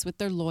meetings with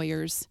their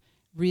lawyers,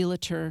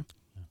 realtor,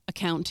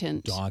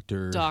 accountant,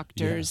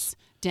 doctors,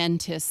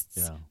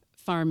 dentists,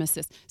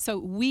 pharmacists. So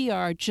we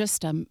are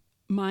just a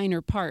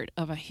minor part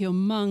of a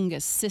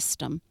humongous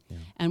system,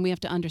 and we have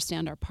to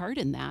understand our part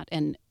in that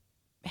and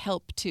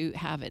help to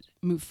have it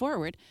move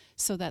forward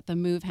so that the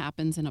move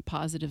happens in a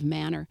positive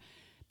manner.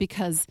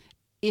 Because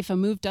if a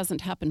move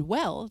doesn't happen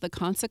well, the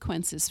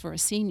consequences for a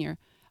senior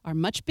are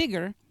much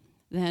bigger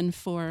than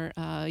for,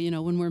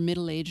 when we're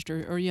middle-aged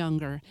or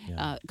younger.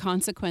 Yeah.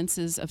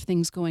 Consequences of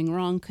things going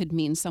wrong could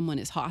mean someone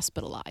is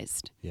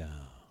hospitalized. Yeah.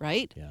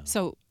 Right? Yeah.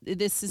 So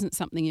this isn't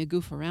something you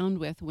goof around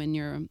with when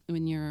you're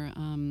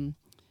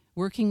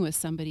working with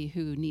somebody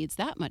who needs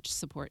that much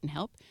support and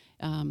help.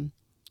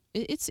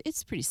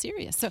 It's pretty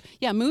serious. So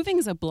yeah, moving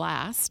is a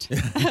blast,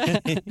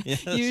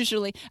 Yes.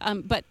 usually.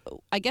 But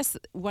I guess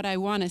what I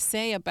want to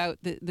say about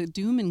the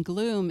doom and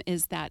gloom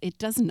is that it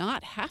does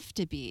not have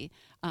to be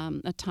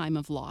a time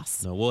of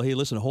loss. No, well, hey,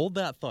 listen, hold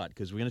that thought,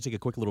 because we're going to take a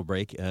quick little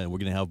break. We're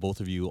going to have both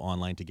of you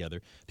online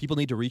together. People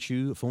need to reach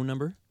you. Phone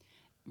number?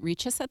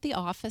 Reach us at the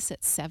office at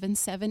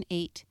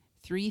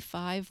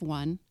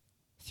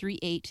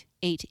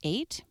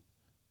 778-351-3888.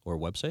 Or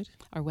website?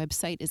 Our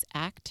website is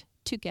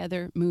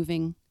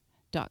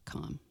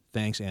acttogethermoving.com.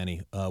 Thanks,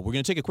 Annie. We're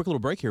going to take a quick little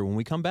break here. When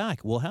we come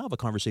back, we'll have a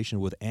conversation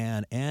with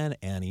Anne and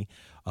Annie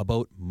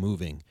about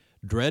moving.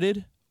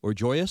 Dreaded or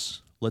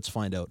joyous? Let's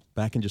find out.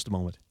 Back in just a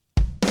moment.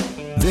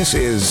 This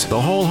is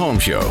The Whole Home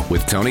Show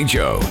with Tony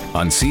Joe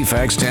on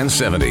CFAX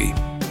 1070.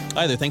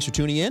 Hi there. Thanks for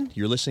tuning in.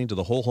 You're listening to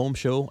The Whole Home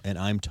Show, and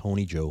I'm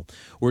Tony Joe.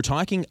 We're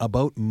talking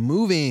about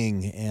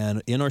moving,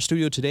 and in our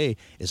studio today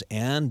is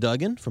Anne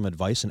Duggan from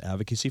Advice and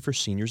Advocacy for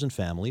Seniors and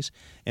Families,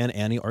 and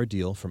Annie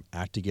Ardiel from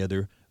Act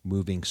Together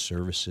Moving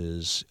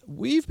Services.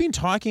 We've been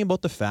talking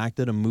about the fact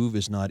that a move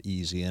is not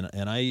easy, and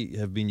I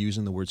have been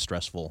using the word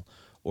stressful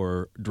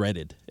or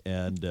dreaded,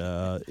 and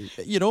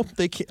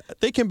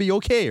they can be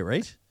okay,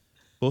 right?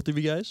 Both of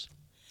you guys?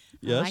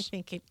 Yes? Well, I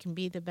think it can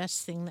be the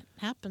best thing that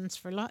happens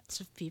for lots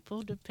of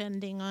people,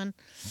 depending on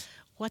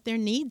what their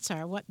needs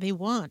are, what they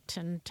want,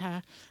 and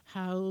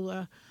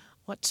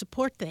what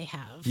support they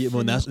have. Yeah,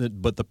 well,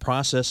 but the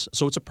process.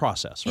 So it's a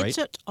process, right?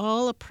 It's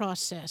all a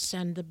process,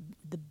 and the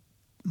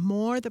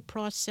more the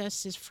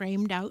process is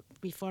framed out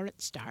before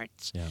it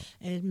starts,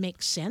 it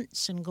makes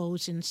sense and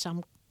goes in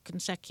some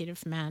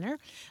consecutive manner.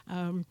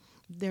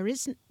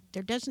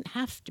 There doesn't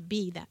have to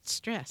be that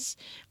stress.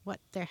 What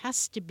there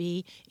has to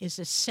be is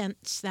a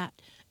sense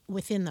that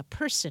within the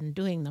person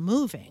doing the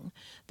moving,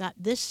 that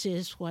this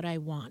is what I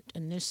want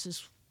and this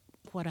is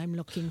what I'm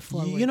looking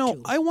forward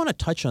to. I want to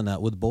touch on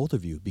that with both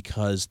of you,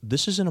 because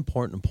this is an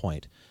important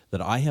point that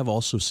I have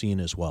also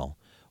seen as well,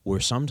 where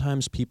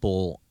sometimes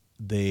people,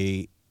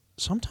 they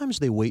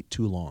wait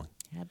too long.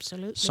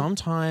 Absolutely.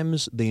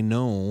 Sometimes they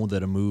know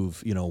that a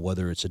move,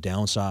 whether it's a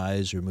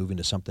downsize or moving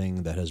to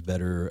something that has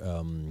better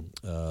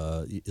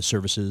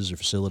services or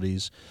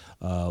facilities,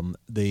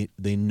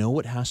 they know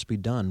it has to be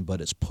done,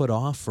 but it's put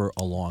off for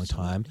a long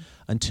time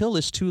until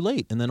it's too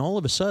late. And then all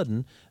of a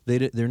sudden,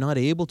 they're not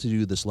able to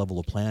do this level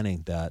of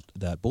planning that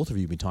both of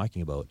you have been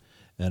talking about.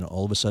 And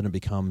all of a sudden it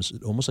becomes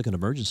almost like an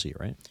emergency,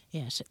 right?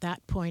 Yes, at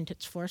that point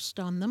it's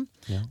forced on them.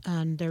 Yeah.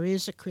 And there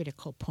is a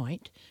critical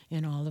point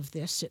in all of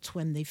this. It's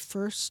when they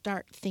first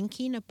start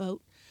thinking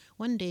about,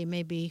 one day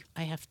maybe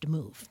I have to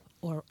move,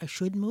 or I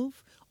should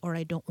move, or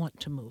I don't want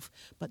to move.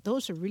 But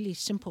those are really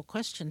simple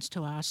questions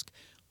to ask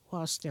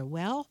whilst they're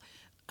well,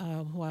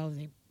 while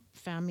the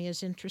family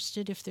is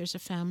interested, if there's a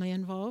family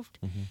involved,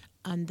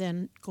 and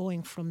then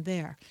going from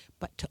there.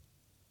 But to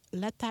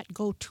let that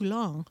go too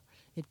long,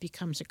 it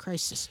becomes a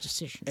crisis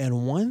decision.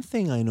 And one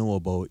thing I know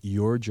about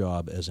your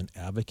job as an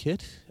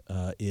advocate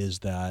is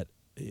that,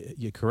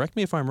 you correct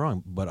me if I'm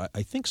wrong, but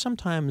I think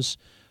sometimes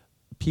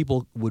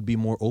people would be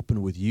more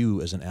open with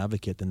you as an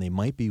advocate than they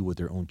might be with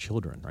their own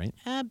children, right?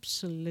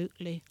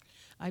 Absolutely.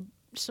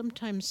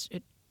 Sometimes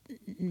it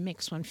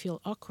makes one feel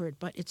awkward,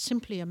 but it's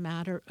simply a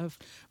matter of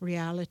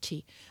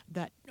reality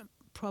that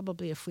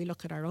probably if we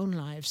look at our own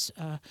lives,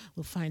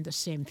 we'll find the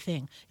same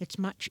thing. It's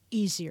much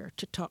easier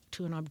to talk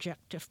to an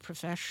objective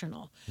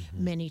professional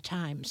many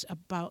times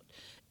about,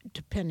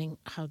 depending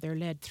how they're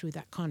led through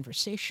that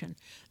conversation,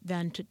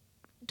 than to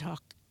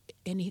talk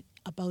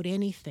about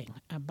anything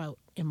about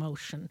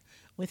emotion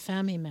with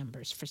family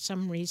members. For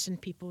some reason,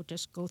 people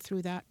just go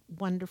through that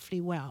wonderfully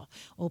well.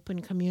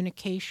 Open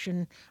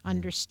communication,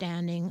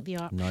 understanding the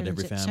options, Not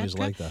every family is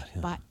like that.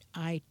 Yeah. But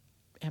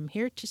I'm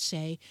here to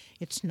say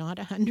it's not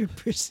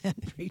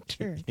 100%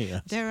 return.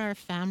 Yes. There are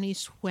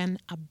families when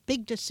a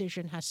big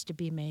decision has to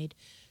be made,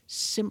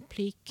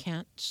 simply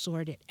can't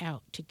sort it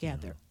out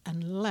together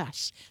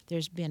unless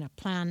there's been a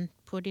plan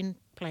put in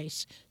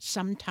place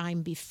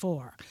sometime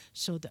before,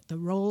 so that the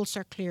roles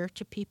are clear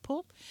to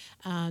people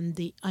and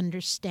the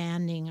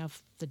understanding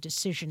of the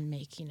decision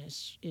making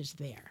is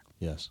there.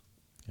 Yes.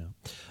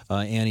 Yeah.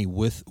 Annie,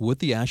 with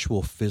the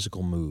actual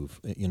physical move,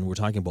 we're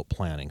talking about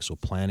planning. So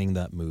planning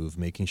that move,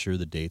 making sure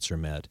the dates are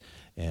met,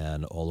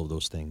 and all of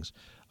those things.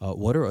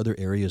 What are other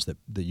areas that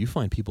you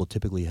find people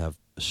typically have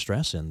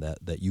stress in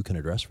that you can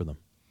address for them?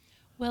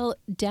 Well,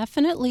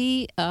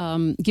 definitely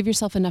give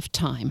yourself enough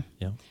time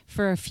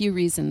for a few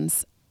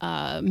reasons.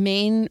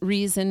 Main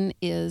reason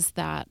is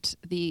that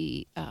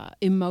the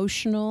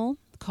emotional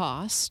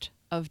cost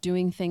of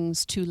doing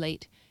things too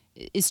late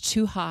is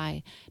too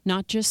high,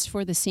 not just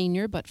for the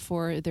senior, but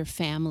for their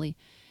family.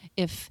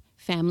 If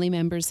family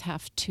members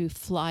have to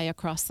fly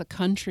across the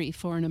country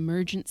for an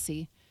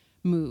emergency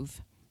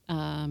move,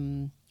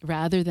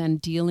 rather than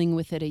dealing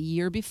with it a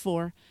year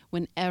before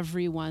when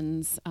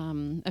everyone's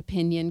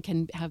opinion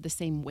can have the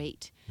same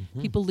weight.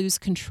 People lose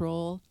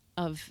control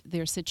of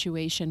their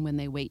situation when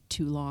they wait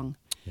too long.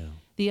 Yeah.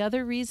 The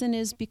other reason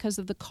is because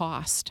of the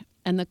cost,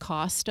 and the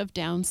cost of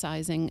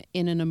downsizing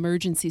in an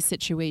emergency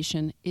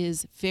situation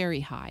is very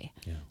high.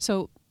 Yeah.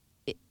 So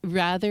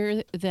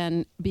rather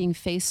than being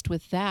faced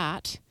with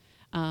that,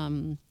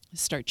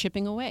 start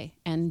chipping away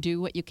and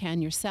do what you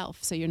can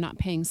yourself so you're not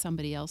paying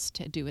somebody else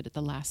to do it at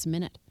the last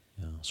minute.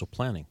 Yeah. So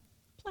planning.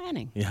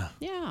 Yeah.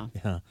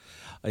 Yeah.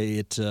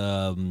 It,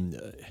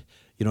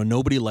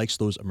 nobody likes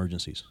those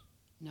emergencies.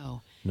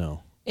 No.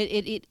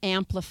 It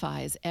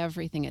amplifies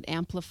everything. It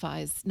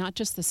amplifies not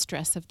just the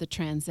stress of the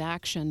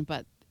transaction,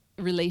 but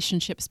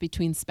relationships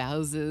between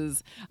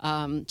spouses,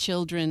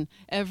 children,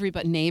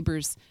 everybody,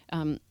 neighbors.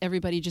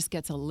 Everybody just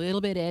gets a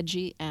little bit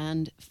edgy,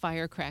 and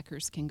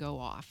firecrackers can go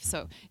off.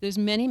 So there's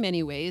many,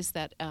 many ways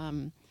that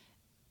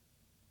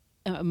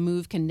a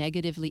move can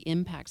negatively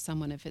impact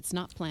someone if it's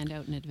not planned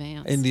out in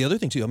advance. And the other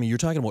thing too, I mean, you're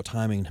talking about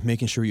timing,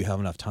 making sure you have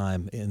enough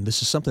time. And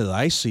this is something that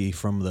I see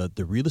from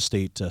the real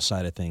estate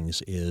side of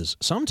things is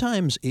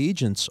sometimes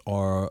agents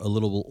are a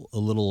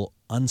little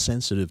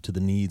unsensitive to the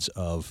needs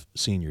of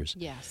seniors.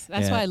 Yes,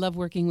 that's why I love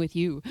working with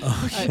you,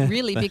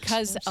 really,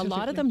 because a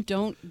lot of them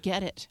don't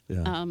get it.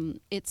 Yeah.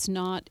 It's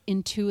not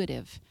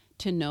intuitive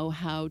to know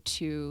how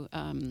to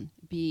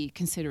be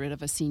considerate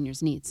of a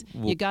senior's needs.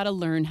 Well, you got to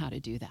learn how to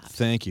do that.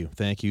 Thank you.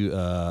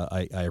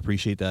 I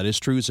appreciate that. It's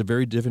true. It's a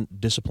very different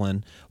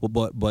discipline.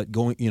 Well, but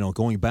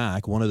going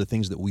back, one of the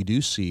things that we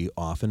do see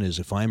often is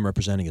if I'm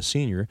representing a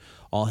senior,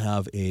 I'll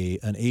have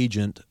an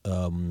agent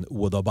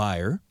with a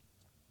buyer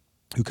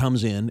who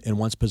comes in and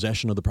wants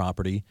possession of the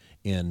property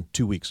in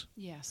 2 weeks.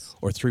 Yes.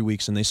 Or 3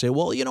 weeks, and they say,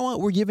 well, you know what,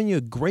 we're giving you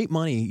great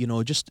money,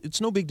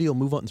 it's no big deal,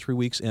 move out in 3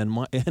 weeks,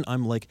 and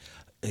I'm like,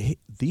 hey,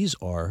 these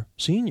are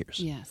seniors.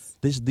 Yes.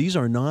 These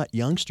are not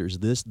youngsters.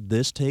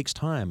 This takes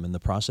time, and the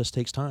process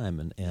takes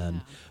time,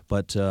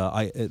 but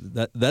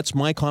that's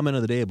my comment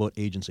of the day about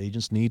agents.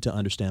 Agents need to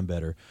understand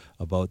better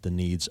about the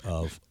needs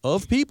of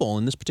people.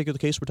 In this particular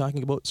case, we're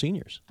talking about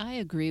seniors. I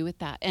agree with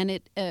that. And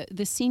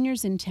the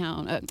seniors in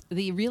town,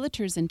 the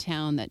realtors in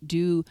town that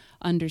do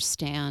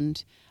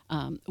understand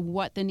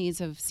what the needs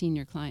of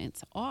senior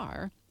clients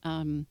are,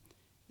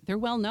 they're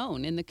well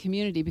known in the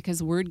community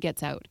because word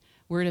gets out.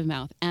 Word of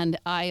mouth. And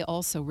I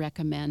also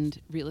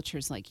recommend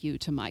realtors like you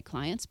to my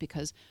clients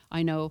because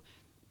I know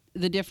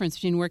the difference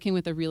between working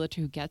with a realtor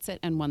who gets it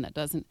and one that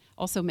doesn't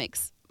also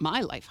makes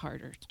my life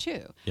harder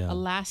too. Yeah. A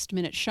last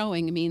minute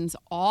showing means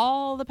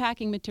all the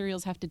packing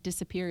materials have to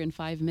disappear in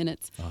 5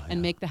 minutes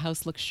and make the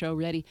house look show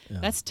ready. Yeah.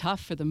 That's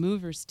tough for the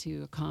movers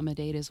to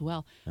accommodate as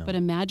well. Yeah. But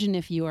imagine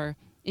if you are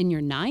in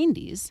your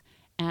 90s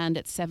and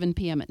at 7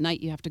 p.m. at night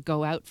you have to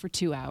go out for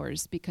 2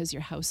 hours because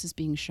your house is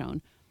being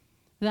shown.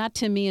 That,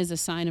 to me, is a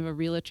sign of a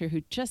realtor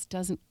who just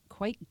doesn't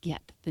quite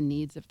get the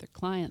needs of their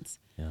clients.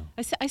 Yeah.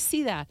 I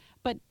see that.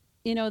 But,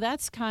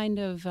 that's kind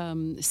of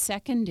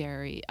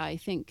secondary. I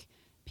think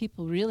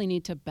people really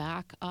need to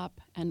back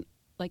up and,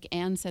 like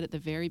Anne said at the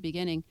very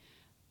beginning,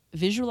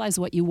 visualize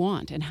what you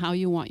want and how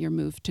you want your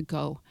move to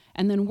go,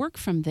 and then work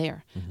from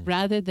there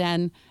rather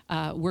than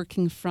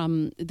working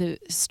from the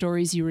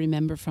stories you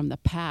remember from the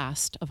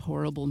past of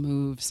horrible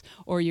moves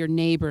or your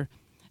neighbor.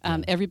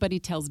 Everybody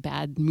tells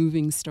bad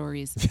moving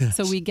stories. Yes.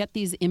 So we get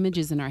these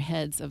images in our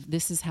heads of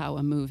this is how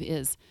a move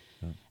is.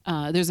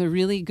 There's a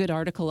really good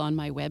article on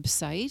my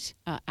website,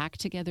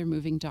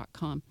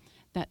 acttogethermoving.com,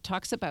 that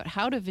talks about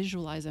how to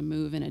visualize a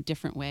move in a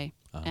different way.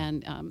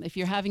 And if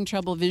you're having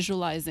trouble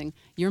visualizing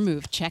your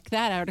move, check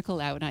that article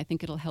out, and I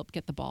think it'll help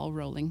get the ball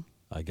rolling.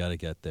 I got to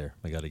get there.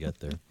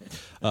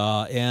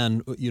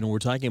 And, we're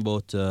talking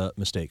about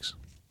mistakes.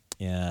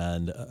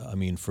 And I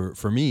mean,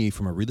 for me,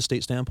 from a real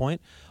estate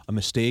standpoint, a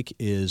mistake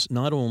is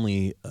not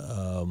only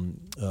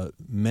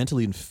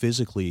mentally and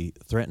physically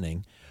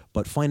threatening,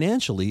 but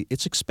financially,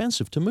 it's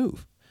expensive to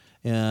move.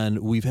 And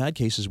we've had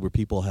cases where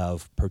people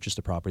have purchased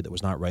a property that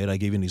was not right. I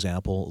gave you an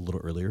example a little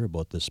earlier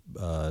about this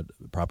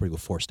property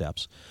with 4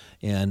 steps.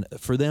 And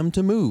for them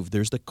to move,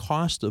 there's the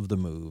cost of the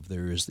move.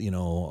 There's,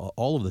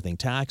 all of the things,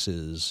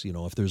 taxes,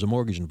 if there's a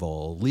mortgage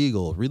involved,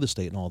 legal, real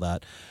estate and all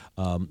that.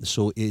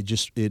 So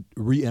it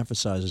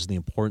re-emphasizes the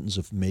importance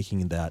of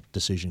making that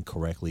decision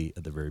correctly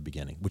at the very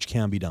beginning, which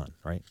can be done,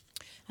 right?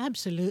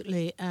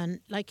 Absolutely. And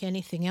like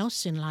anything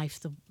else in life,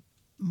 the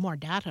more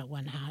data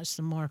one has,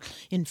 the more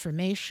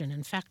information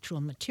and factual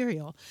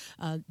material,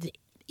 the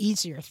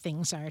easier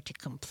things are to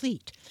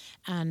complete.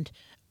 And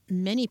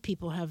many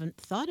people haven't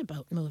thought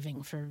about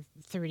moving for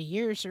 30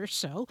 years or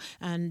so,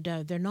 and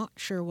they're not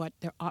sure what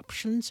their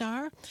options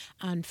are.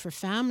 And for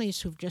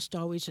families who've just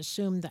always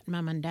assumed that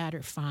mom and dad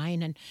are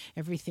fine and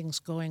everything's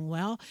going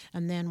well,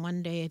 and then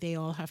one day they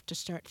all have to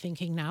start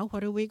thinking, now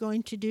what are we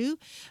going to do?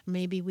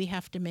 Maybe we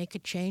have to make a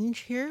change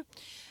here.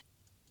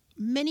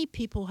 Many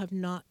people have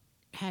not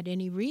had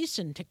any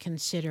reason to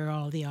consider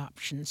all the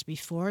options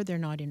before. They're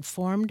not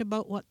informed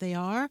about what they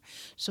are,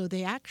 so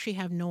they actually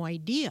have no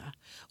idea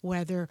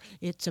whether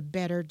it's a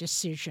better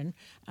decision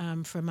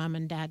for mom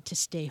and dad to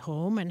stay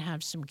home and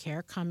have some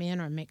care come in,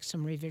 or make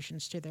some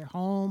revisions to their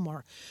home,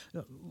 or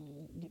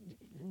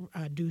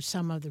do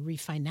some of the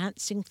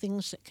refinancing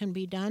things that can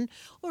be done,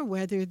 or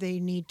whether they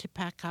need to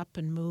pack up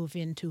and move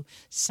into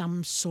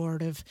some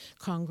sort of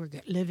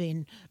congregate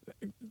living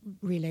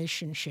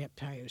relationship,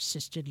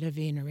 assisted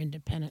living or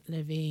independent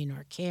living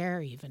or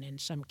care even in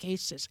some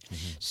cases.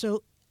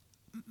 So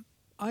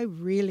I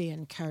really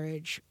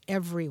encourage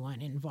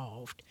everyone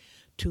involved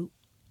to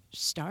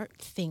start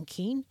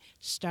thinking,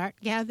 start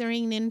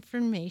gathering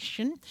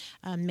information,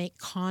 make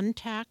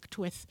contact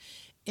with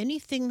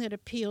anything that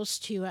appeals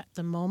to you at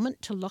the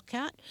moment to look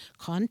at.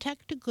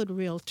 Contact a good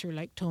realtor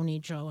like Tony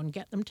Joe and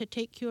get them to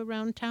take you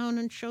around town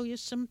and show you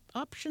some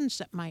options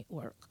that might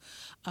work.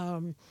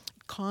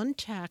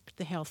 Contact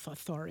the health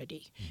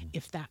authority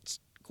if that's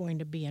going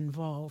to be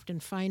involved,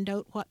 and find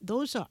out what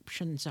those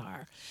options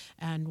are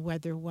and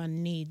whether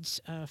one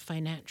needs a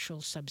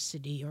financial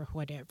subsidy or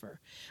whatever.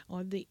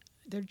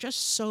 There are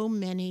just so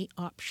many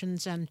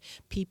options, and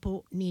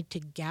people need to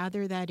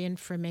gather that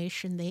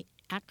information. They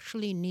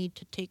actually need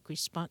to take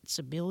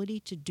responsibility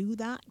to do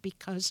that,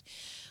 because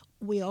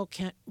we all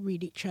can't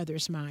read each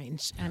other's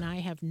minds. And I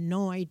have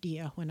no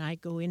idea when I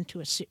go into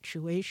a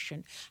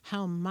situation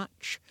how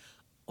much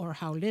or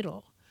how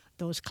little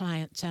those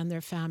clients and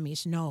their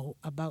families know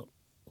about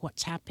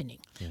what's happening.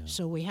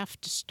 So we have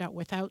to start,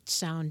 without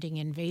sounding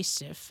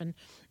invasive and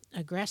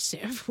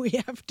aggressive, we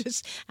have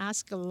to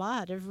ask a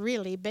lot of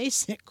really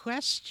basic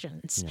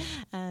questions.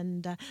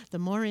 And the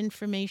more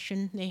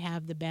information they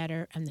have, the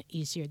better, and the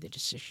easier the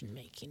decision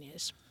making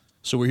is.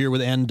 So we're here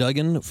with Anne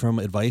Duggan from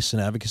Advice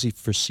and Advocacy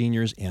for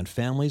Seniors and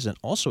Families, and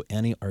also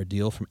Annie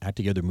Ardiel from Act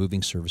Together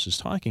Moving Services,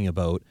 talking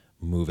about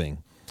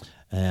moving,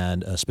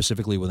 and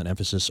specifically with an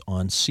emphasis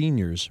on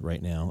seniors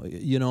right now.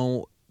 You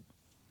know,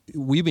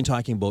 we've been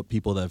talking about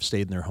people that have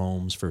stayed in their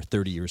homes for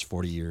 30 years,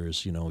 40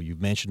 years. You know, you've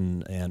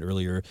mentioned, and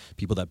earlier,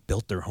 people that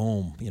built their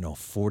home,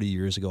 40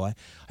 years ago. I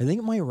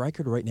think my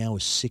record right now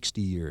is 60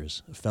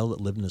 years. A fellow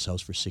that lived in this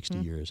house for 60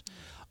 years.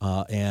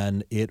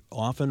 And it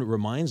often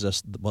reminds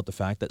us about the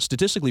fact that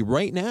statistically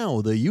right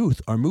now, the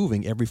youth are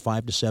moving every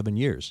 5 to 7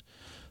 years.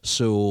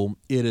 So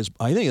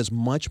I think it's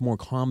much more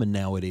common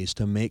nowadays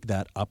to make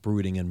that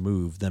uprooting and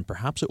move than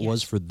perhaps it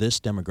was for this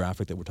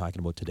demographic that we're talking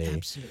about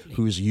today,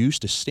 who's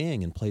used to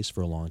staying in place for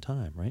a long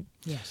time, right?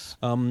 Yes.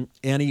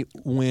 Annie,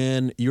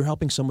 when you're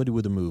helping somebody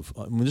with a move,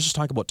 let's just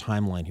talk about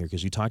timeline here,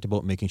 because you talked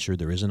about making sure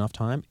there is enough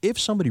time. If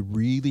somebody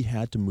really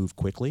had to move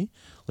quickly,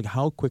 like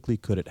how quickly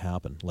could it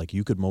happen? Like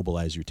you could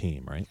mobilize your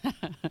team, right?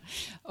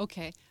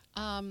 Okay.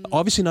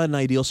 Obviously not an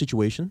ideal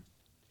situation.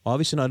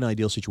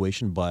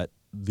 But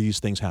these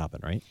things happen,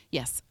 right?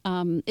 Yes,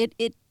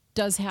 it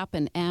does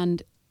happen.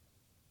 And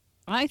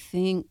I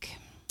think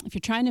if you're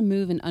trying to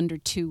move in under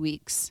 2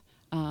 weeks,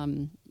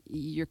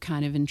 you're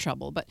kind of in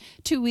trouble. But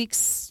 2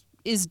 weeks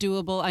is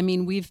doable. I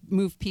mean, we've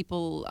moved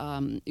people,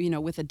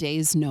 with a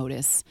day's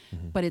notice,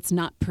 but it's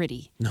not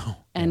pretty. No.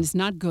 And it's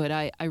not good.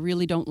 I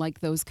really don't like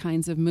those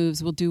kinds of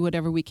moves. We'll do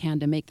whatever we can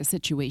to make the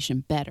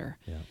situation better.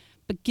 Yeah.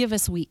 But give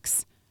us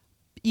weeks.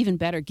 Even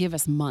better, give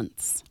us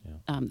months.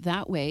 Yeah.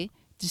 That way,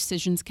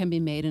 decisions can be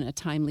made in a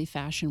timely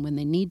fashion when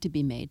they need to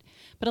be made.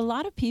 But a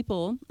lot of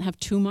people have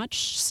too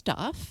much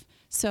stuff.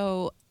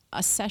 So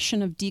a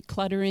session of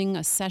decluttering,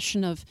 a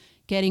session of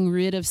getting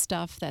rid of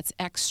stuff that's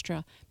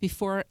extra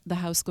before the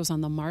house goes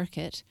on the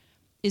market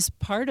is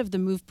part of the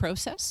move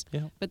process.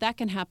 Yeah. But that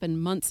can happen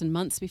months and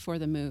months before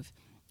the move.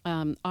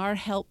 Our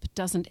help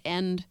doesn't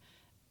end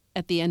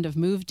at the end of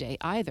move day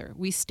either.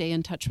 We stay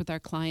in touch with our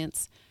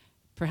clients.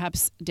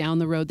 Perhaps down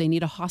the road they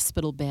need a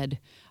hospital bed.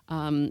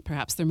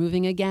 Perhaps they're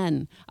moving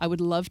again. I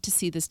would love to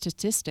see the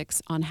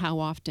statistics on how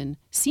often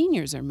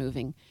seniors are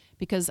moving,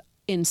 because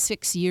in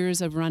 6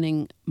 years of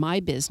running my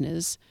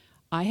business,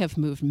 I have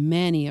moved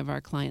many of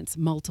our clients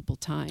multiple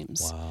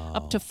times,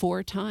 up to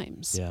 4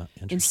 times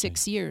in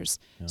 6 years.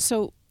 Yeah.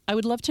 So I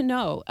would love to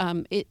know,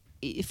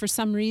 for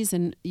some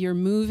reason, your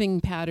moving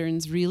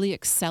patterns really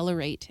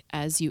accelerate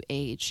as you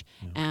age,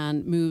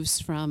 and moves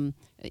from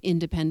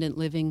independent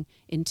living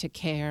into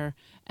care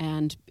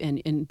and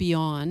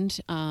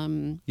beyond.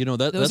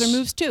 Those are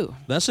moves too.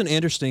 That's an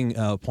interesting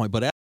point,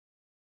 but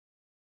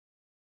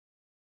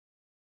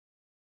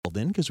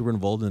because we're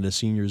involved in a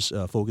seniors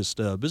focused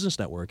business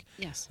network,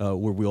 where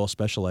we all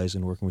specialize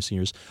in working with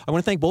seniors. I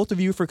want to thank both of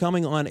you for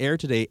coming on air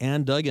today.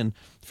 Anne Duggan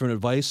from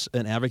Advice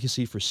and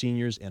Advocacy for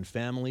Seniors and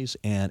Families,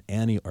 and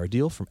Annie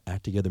Ardiel from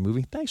Act Together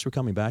Moving. Thanks for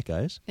coming back,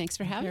 guys. Thanks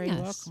for having us.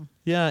 Very welcome.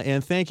 Yeah,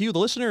 and thank you, the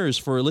listeners,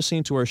 for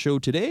listening to our show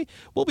today.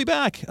 We'll be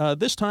back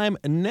this time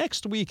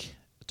next week.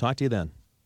 Talk to you then.